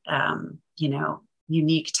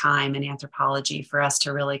 unique time in anthropology for us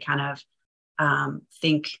to really kind of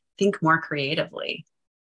think more creatively.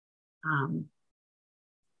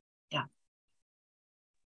 Yeah.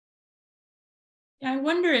 I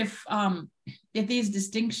wonder if these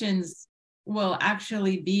distinctions will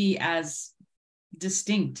actually be as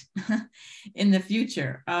distinct in the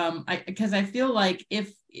future, because I feel like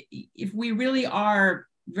if we really are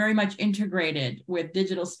very much integrated with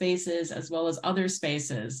digital spaces as well as other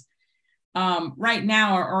spaces, right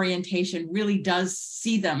now our orientation really does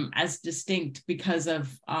see them as distinct because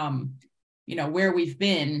of where we've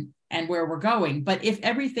been and where we're going. But if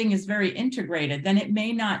everything is very integrated, then it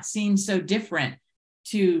may not seem so different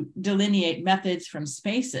to delineate methods from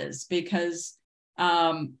spaces, because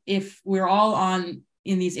if we're all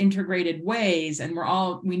in these integrated ways and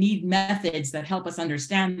we need methods that help us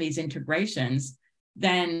understand these integrations,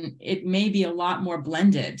 then it may be a lot more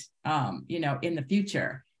blended, in the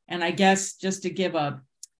future. And I guess just to give a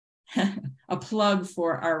plug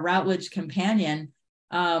for our Routledge companion,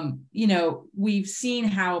 we've seen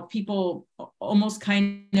how people almost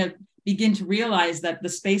kind of begin to realize that the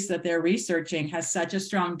space that they're researching has such a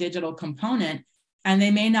strong digital component, and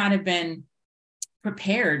they may not have been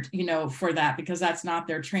prepared, for that, because that's not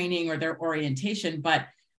their training or their orientation. But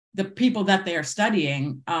the people that they are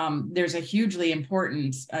studying, there's a hugely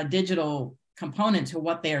important digital component to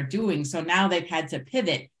what they are doing. So now they've had to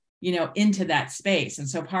pivot, into that space. And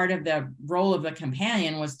so part of the role of the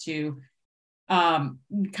companion was to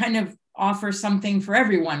kind of offer something for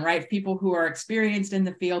everyone, right? People who are experienced in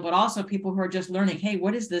the field, but also people who are just learning, hey,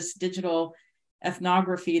 what is this digital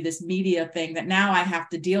ethnography, this media thing that now I have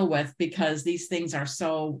to deal with because these things are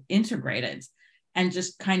so integrated, and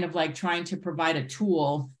just kind of like trying to provide a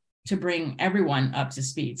tool to bring everyone up to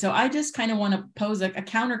speed. So I just kind of want to pose a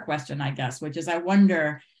counter question, I guess, which is I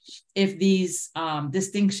wonder if these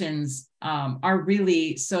distinctions are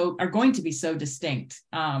going to be so distinct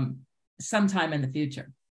sometime in the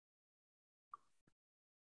future.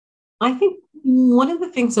 I think one of the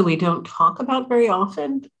things that we don't talk about very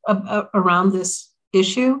often around this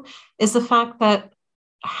issue is the fact that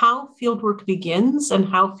how fieldwork begins and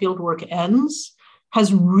how fieldwork ends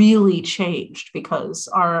has really changed because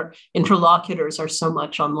our interlocutors are so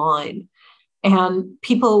much online. And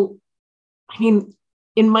people, in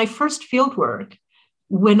my first fieldwork,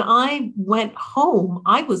 when I went home,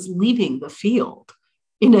 I was leaving the field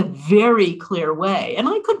in a very clear way. And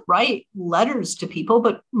I could write letters to people,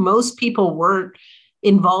 but most people weren't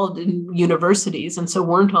involved in universities and so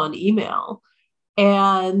weren't on email.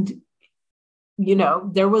 And,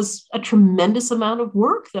 there was a tremendous amount of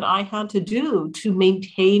work that I had to do to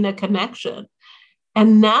maintain a connection.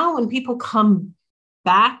 And now when people come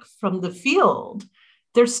back from the field,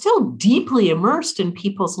 they're still deeply immersed in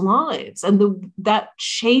people's lives. And that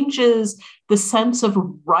changes the sense of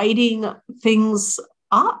writing things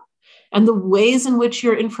up and the ways in which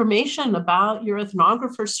your information about your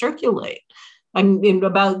ethnographer circulate.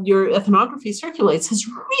 About your ethnography circulates has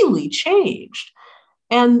really changed.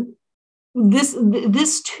 And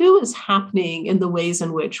this too is happening in the ways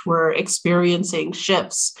in which we're experiencing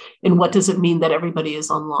shifts in what does it mean that everybody is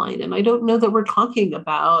online. And I don't know that we're talking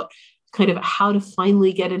about kind of how to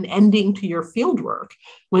finally get an ending to your fieldwork,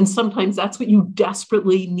 when sometimes that's what you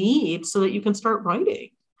desperately need so that you can start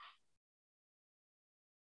writing.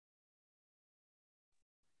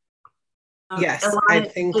 Yes, I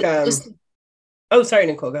think. Oh, sorry,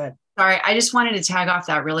 Nicole, go ahead. Sorry, I just wanted to tag off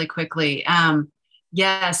that really quickly.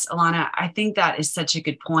 Yes, Alana, I think that is such a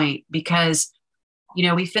good point because,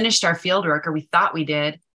 we finished our fieldwork, or we thought we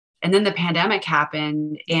did, and then the pandemic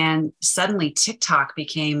happened, and suddenly TikTok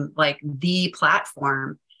became like the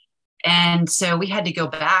platform. And so we had to go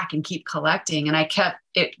back and keep collecting. And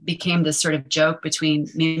it became this sort of joke between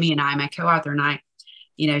Mimi and I, my co-author and I.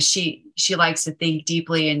 She likes to think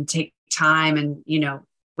deeply and take time and,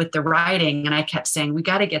 with the writing. And I kept saying, we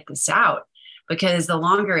got to get this out, because the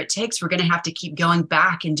longer it takes, we're going to have to keep going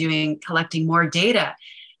back and collecting more data.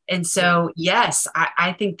 And so, yes,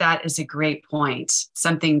 I think that is a great point,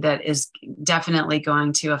 something that is definitely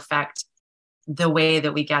going to affect the way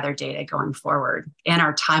that we gather data going forward and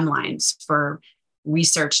our timelines for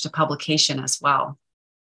research to publication as well.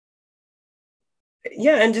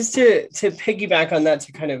 Yeah, and just to piggyback on that,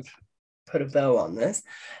 to kind of put a bow on this,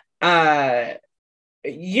 there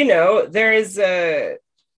is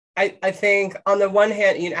I think on the one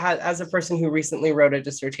hand, as a person who recently wrote a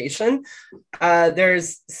dissertation,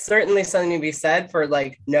 there's certainly something to be said for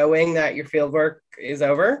like knowing that your fieldwork is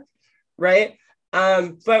over, right?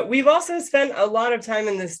 But we've also spent a lot of time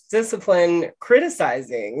in this discipline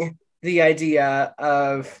criticizing the idea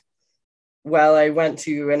of, well, I went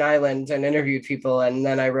to an island and interviewed people, and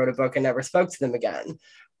then I wrote a book and never spoke to them again,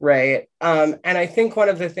 right? And I think one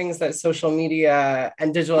of the things that social media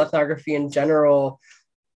and digital ethnography in general,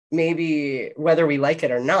 maybe whether we like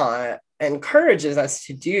it or not, encourages us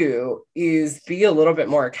to do is be a little bit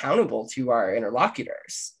more accountable to our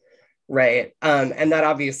interlocutors, right? And that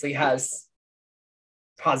obviously has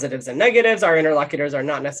positives and negatives. Our interlocutors are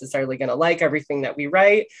not necessarily going to like everything that we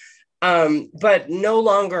write, but no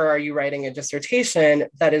longer are you writing a dissertation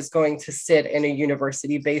that is going to sit in a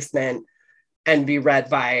university basement and be read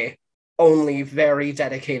by only very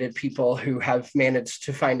dedicated people who have managed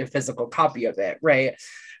to find a physical copy of it, right?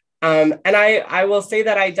 And I will say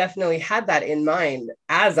that I definitely had that in mind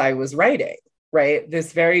as I was writing, right?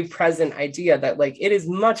 This very present idea that like, it is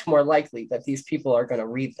much more likely that these people are going to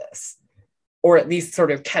read this, or at least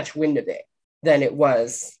sort of catch wind of it, than it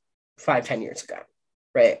was 5-10 years ago,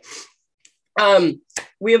 right?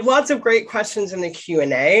 We have lots of great questions in the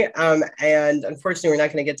Q&A, and unfortunately, we're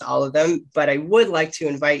not going to get to all of them, but I would like to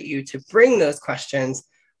invite you to bring those questions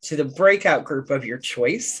to the breakout group of your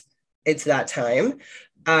choice. It's that time.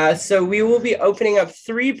 So we will be opening up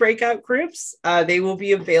 3 breakout groups. They will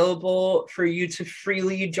be available for you to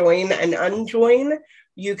freely join and unjoin.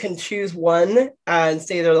 You can choose one and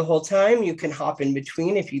stay there the whole time. You can hop in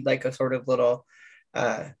between if you'd like a sort of little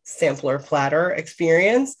sampler platter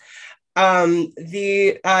experience.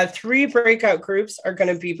 The 3 breakout groups are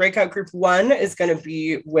going to be, breakout group 1 is going to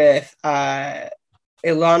be with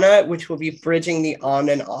Ilana, which will be bridging the on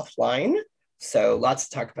and offline. So lots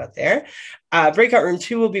to talk about there. Breakout room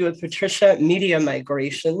 2 will be with Patricia, media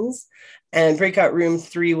migrations. And breakout room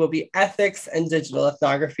 3 will be ethics and digital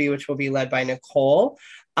ethnography, which will be led by Nicole.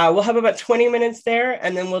 We'll have about 20 minutes there,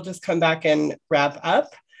 and then we'll just come back and wrap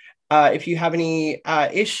up. If you have any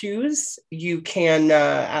issues, you can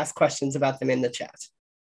ask questions about them in the chat.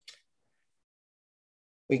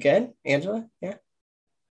 We good, Angela? Yeah.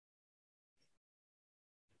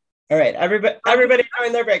 All right, everybody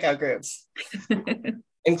join their breakout groups,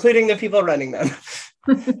 including the people running them.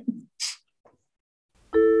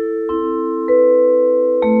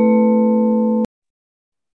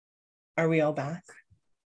 Are we all back?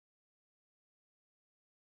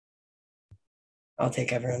 I'll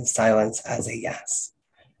take everyone's silence as a yes.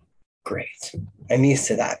 Great. I'm used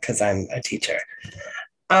to that because I'm a teacher.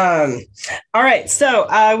 All right,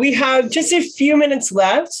 so we have just a few minutes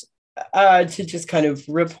left to just kind of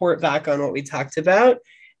report back on what we talked about.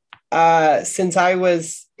 Since I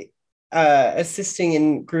was assisting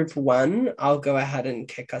in group 1, I'll go ahead and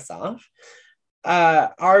kick us off.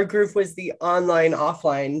 Our group was the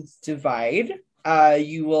online-offline divide.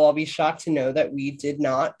 You will all be shocked to know that we did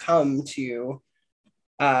not come to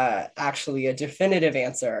actually a definitive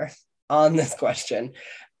answer on this question.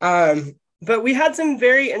 But we had some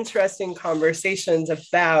very interesting conversations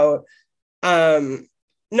about,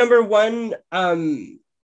 number one,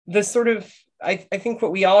 the sort of, I think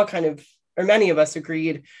what we all kind of, or many of us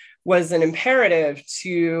agreed, was an imperative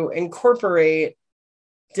to incorporate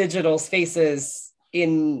digital spaces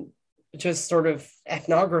in just sort of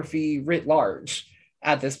ethnography writ large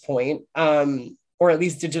at this point, or at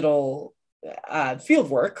least digital field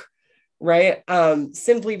work, right?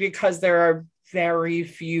 Simply because there are very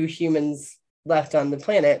few humans left on the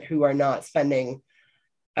planet who are not spending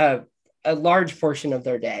a large portion of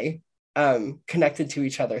their day connected to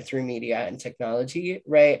each other through media and technology,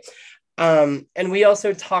 right? And we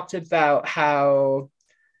also talked about how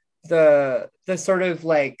the sort of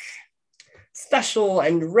like special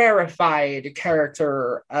and rarefied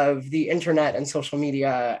character of the internet and social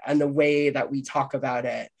media and the way that we talk about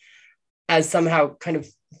it as somehow kind of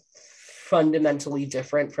fundamentally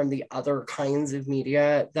different from the other kinds of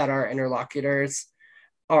media that our interlocutors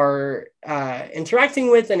are interacting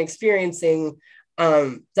with and experiencing,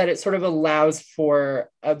 that it sort of allows for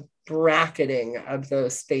a bracketing of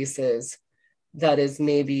those spaces that is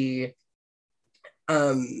maybe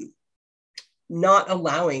not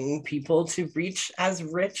allowing people to reach as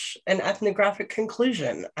rich an ethnographic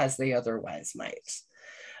conclusion as they otherwise might.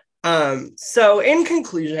 So in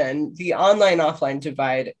conclusion, the online-offline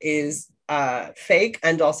divide is fake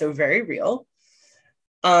and also very real.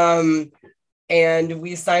 And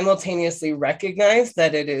we simultaneously recognize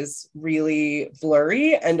that it is really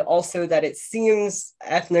blurry, and also that it seems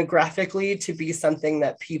ethnographically to be something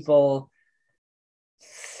that people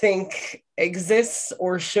think exists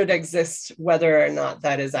or should exist, whether or not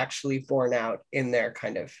that is actually borne out in their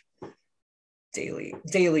kind of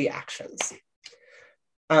daily actions.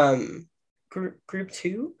 Group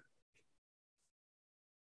 2,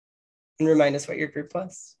 and remind us what your group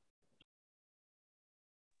was.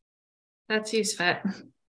 That's you, Svet.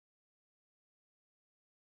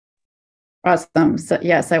 Awesome. So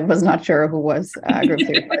yes, I was not sure who was group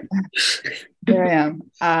 2. Here I am.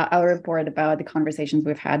 I'll report about the conversations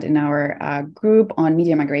we've had in our group on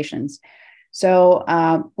media migrations. So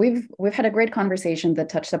we've had a great conversation that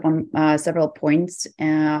touched upon several points.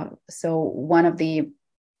 So one of the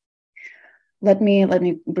let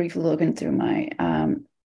me briefly look into my.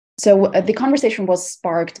 So the conversation was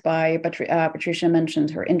sparked by Patricia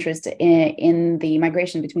mentioned her interest in the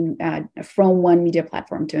migration between from one media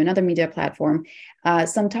platform to another media platform.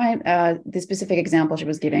 The specific example she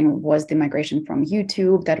was giving was the migration from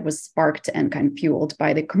YouTube that was sparked and kind of fueled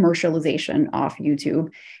by the commercialization of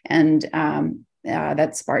YouTube, and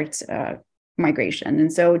that sparked migration.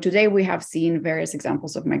 And so today we have seen various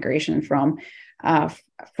examples of migration from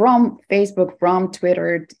Facebook, from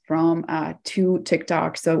Twitter, to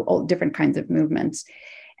TikTok, so all different kinds of movements.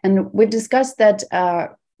 And we've discussed that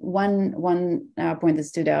one point that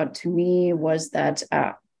stood out to me was that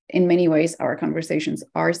in many ways our conversations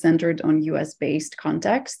are centered on US-based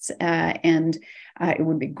contexts, and it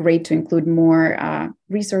would be great to include more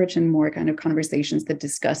research and more kind of conversations that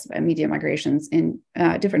discuss media migrations in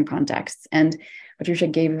different contexts. And Patricia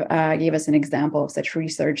gave us an example of such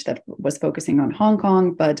research that was focusing on Hong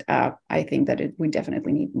Kong, but I think that we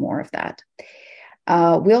definitely need more of that.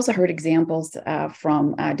 We also heard examples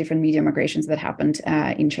from different media migrations that happened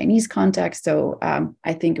in Chinese context. So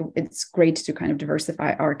I think it's great to kind of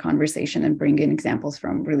diversify our conversation and bring in examples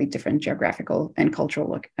from really different geographical and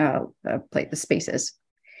cultural spaces.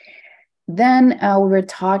 Then we were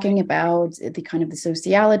talking about the kind of the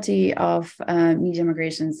sociality of media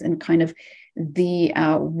migrations and kind of the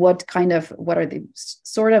what are the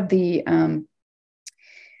sort of the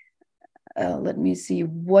let me see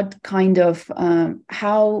what kind of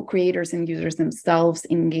how creators and users themselves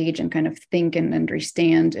engage and kind of think and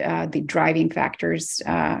understand the driving factors,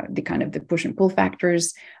 the kind of the push and pull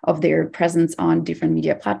factors of their presence on different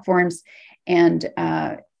media platforms. And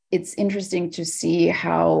it's interesting to see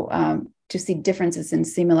how to see differences and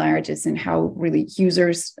similarities in how really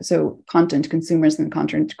users, so content consumers and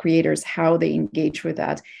content creators, how they engage with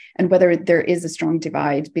that, and whether there is a strong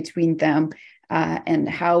divide between them, and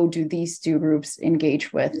how do these two groups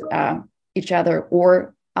engage with each other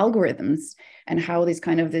or algorithms, and how this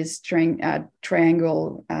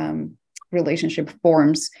triangle relationship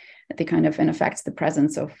forms the kind of and affects the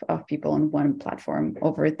presence of people on one platform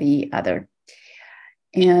over the other.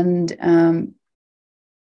 And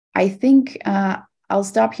I think I'll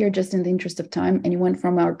stop here just in the interest of time. Anyone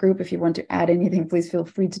from our group, if you want to add anything, please feel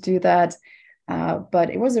free to do that. But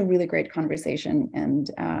it was a really great conversation, and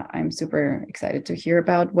I'm super excited to hear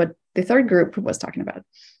about what the third group was talking about.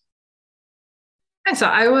 So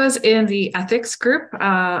I was in the ethics group,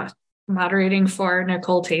 moderating for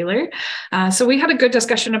Nicole Taylor. So we had a good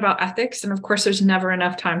discussion about ethics, and of course there's never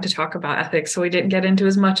enough time to talk about ethics, so we didn't get into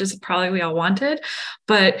as much as probably we all wanted,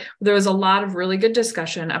 but there was a lot of really good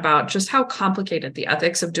discussion about just how complicated the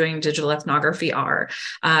ethics of doing digital ethnography are,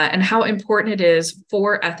 and how important it is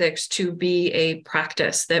for ethics to be a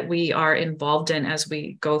practice that we are involved in as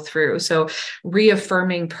we go through. So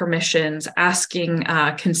reaffirming permissions, asking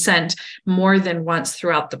consent more than once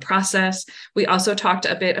throughout the process. We also talked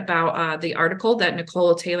a bit about the article that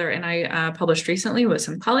Nicole Taylor and I published recently with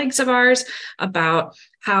some colleagues of ours about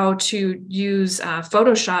how to use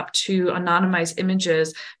Photoshop to anonymize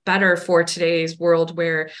images better for today's world,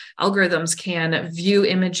 where algorithms can view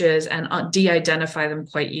images and de-identify them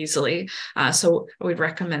quite easily. So I would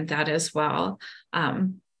recommend that as well.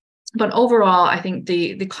 But overall, I think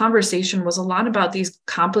the conversation was a lot about these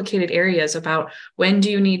complicated areas about when do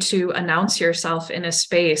you need to announce yourself in a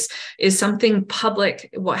space? Is something public?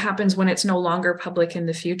 What happens when it's no longer public in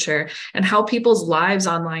the future? And how people's lives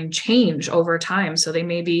online change over time. So they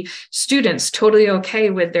may be students totally okay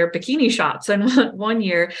with their bikini shots in one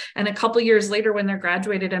year, and a couple years later when they're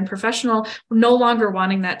graduated and professional, no longer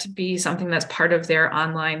wanting that to be something that's part of their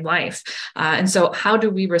online life. And so how do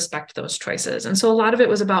we respect those choices? And so a lot of it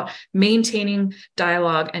was about maintaining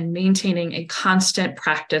dialogue and maintaining a constant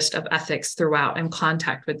practice of ethics throughout and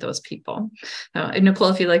contact with those people. Nicole,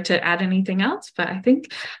 if you'd like to add anything else, but I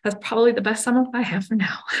think that's probably the best sum up I have for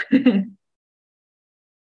now.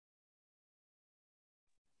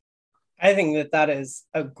 I think that that is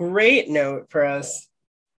a great note for us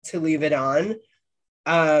to leave it on.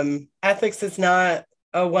 Ethics is not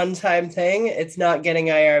a one-time thing. It's not getting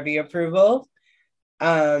IRB approval.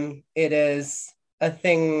 It is a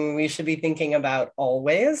thing we should be thinking about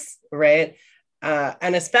always, right?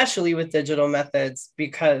 And especially with digital methods,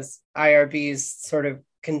 because IRBs sort of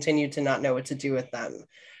continue to not know what to do with them.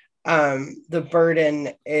 The burden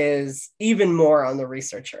is even more on the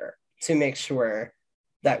researcher to make sure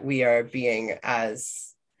that we are being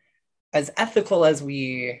as ethical as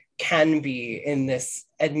we can be in this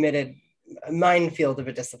admitted minefield of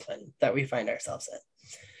a discipline that we find ourselves in.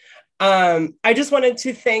 I just wanted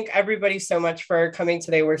to thank everybody so much for coming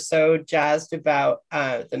today. We're so jazzed about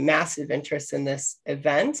the massive interest in this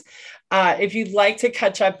event. If you'd like to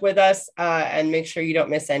catch up with us and make sure you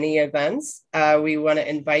don't miss any events, we want to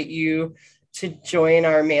invite you to join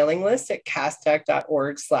our mailing list at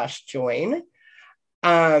castech.org/join.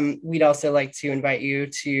 We'd also like to invite you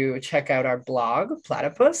to check out our blog,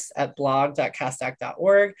 Platypus, at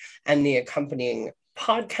blog.castech.org, and the accompanying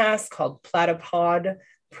podcast called Platypod,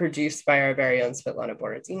 produced by our very own Svetlana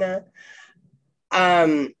Borodina.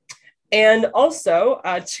 And also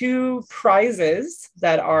 2 prizes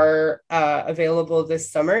that are available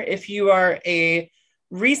this summer. If you are a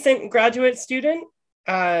recent graduate student,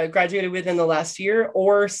 graduated within the last year,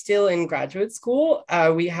 or still in graduate school,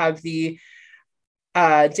 we have the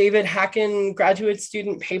David Hacken Graduate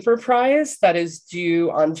Student Paper Prize that is due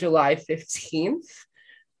on July 15th.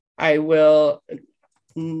 I will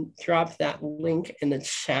drop that link in the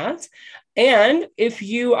chat. And if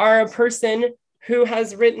you are a person who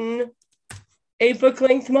has written a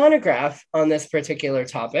book-length monograph on this particular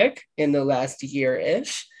topic in the last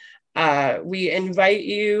year-ish, we invite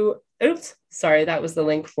you, oops, sorry, that was the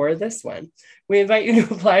link for this one. We invite you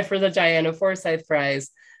to apply for the Diana Forsyth Prize.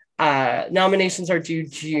 Nominations are due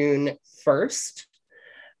June 1st.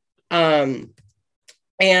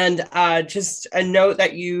 And just a note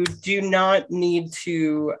that you do not need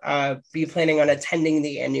to be planning on attending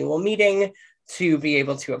the annual meeting to be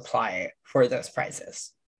able to apply for those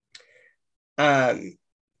prizes.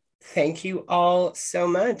 Thank you all so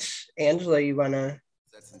much. Angela, you want to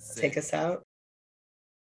take us out?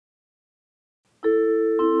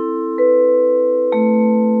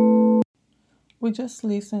 We just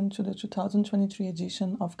listened to the 2023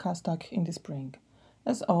 edition of CASTech in the spring.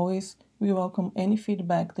 As always, we welcome any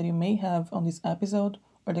feedback that you may have on this episode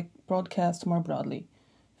or the broadcast more broadly.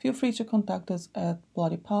 Feel free to contact us at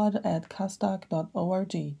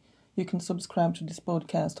platypod@castech.org. You can subscribe to this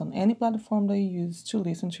podcast on any platform that you use to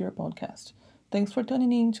listen to your podcast. Thanks for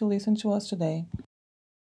tuning in to listen to us today.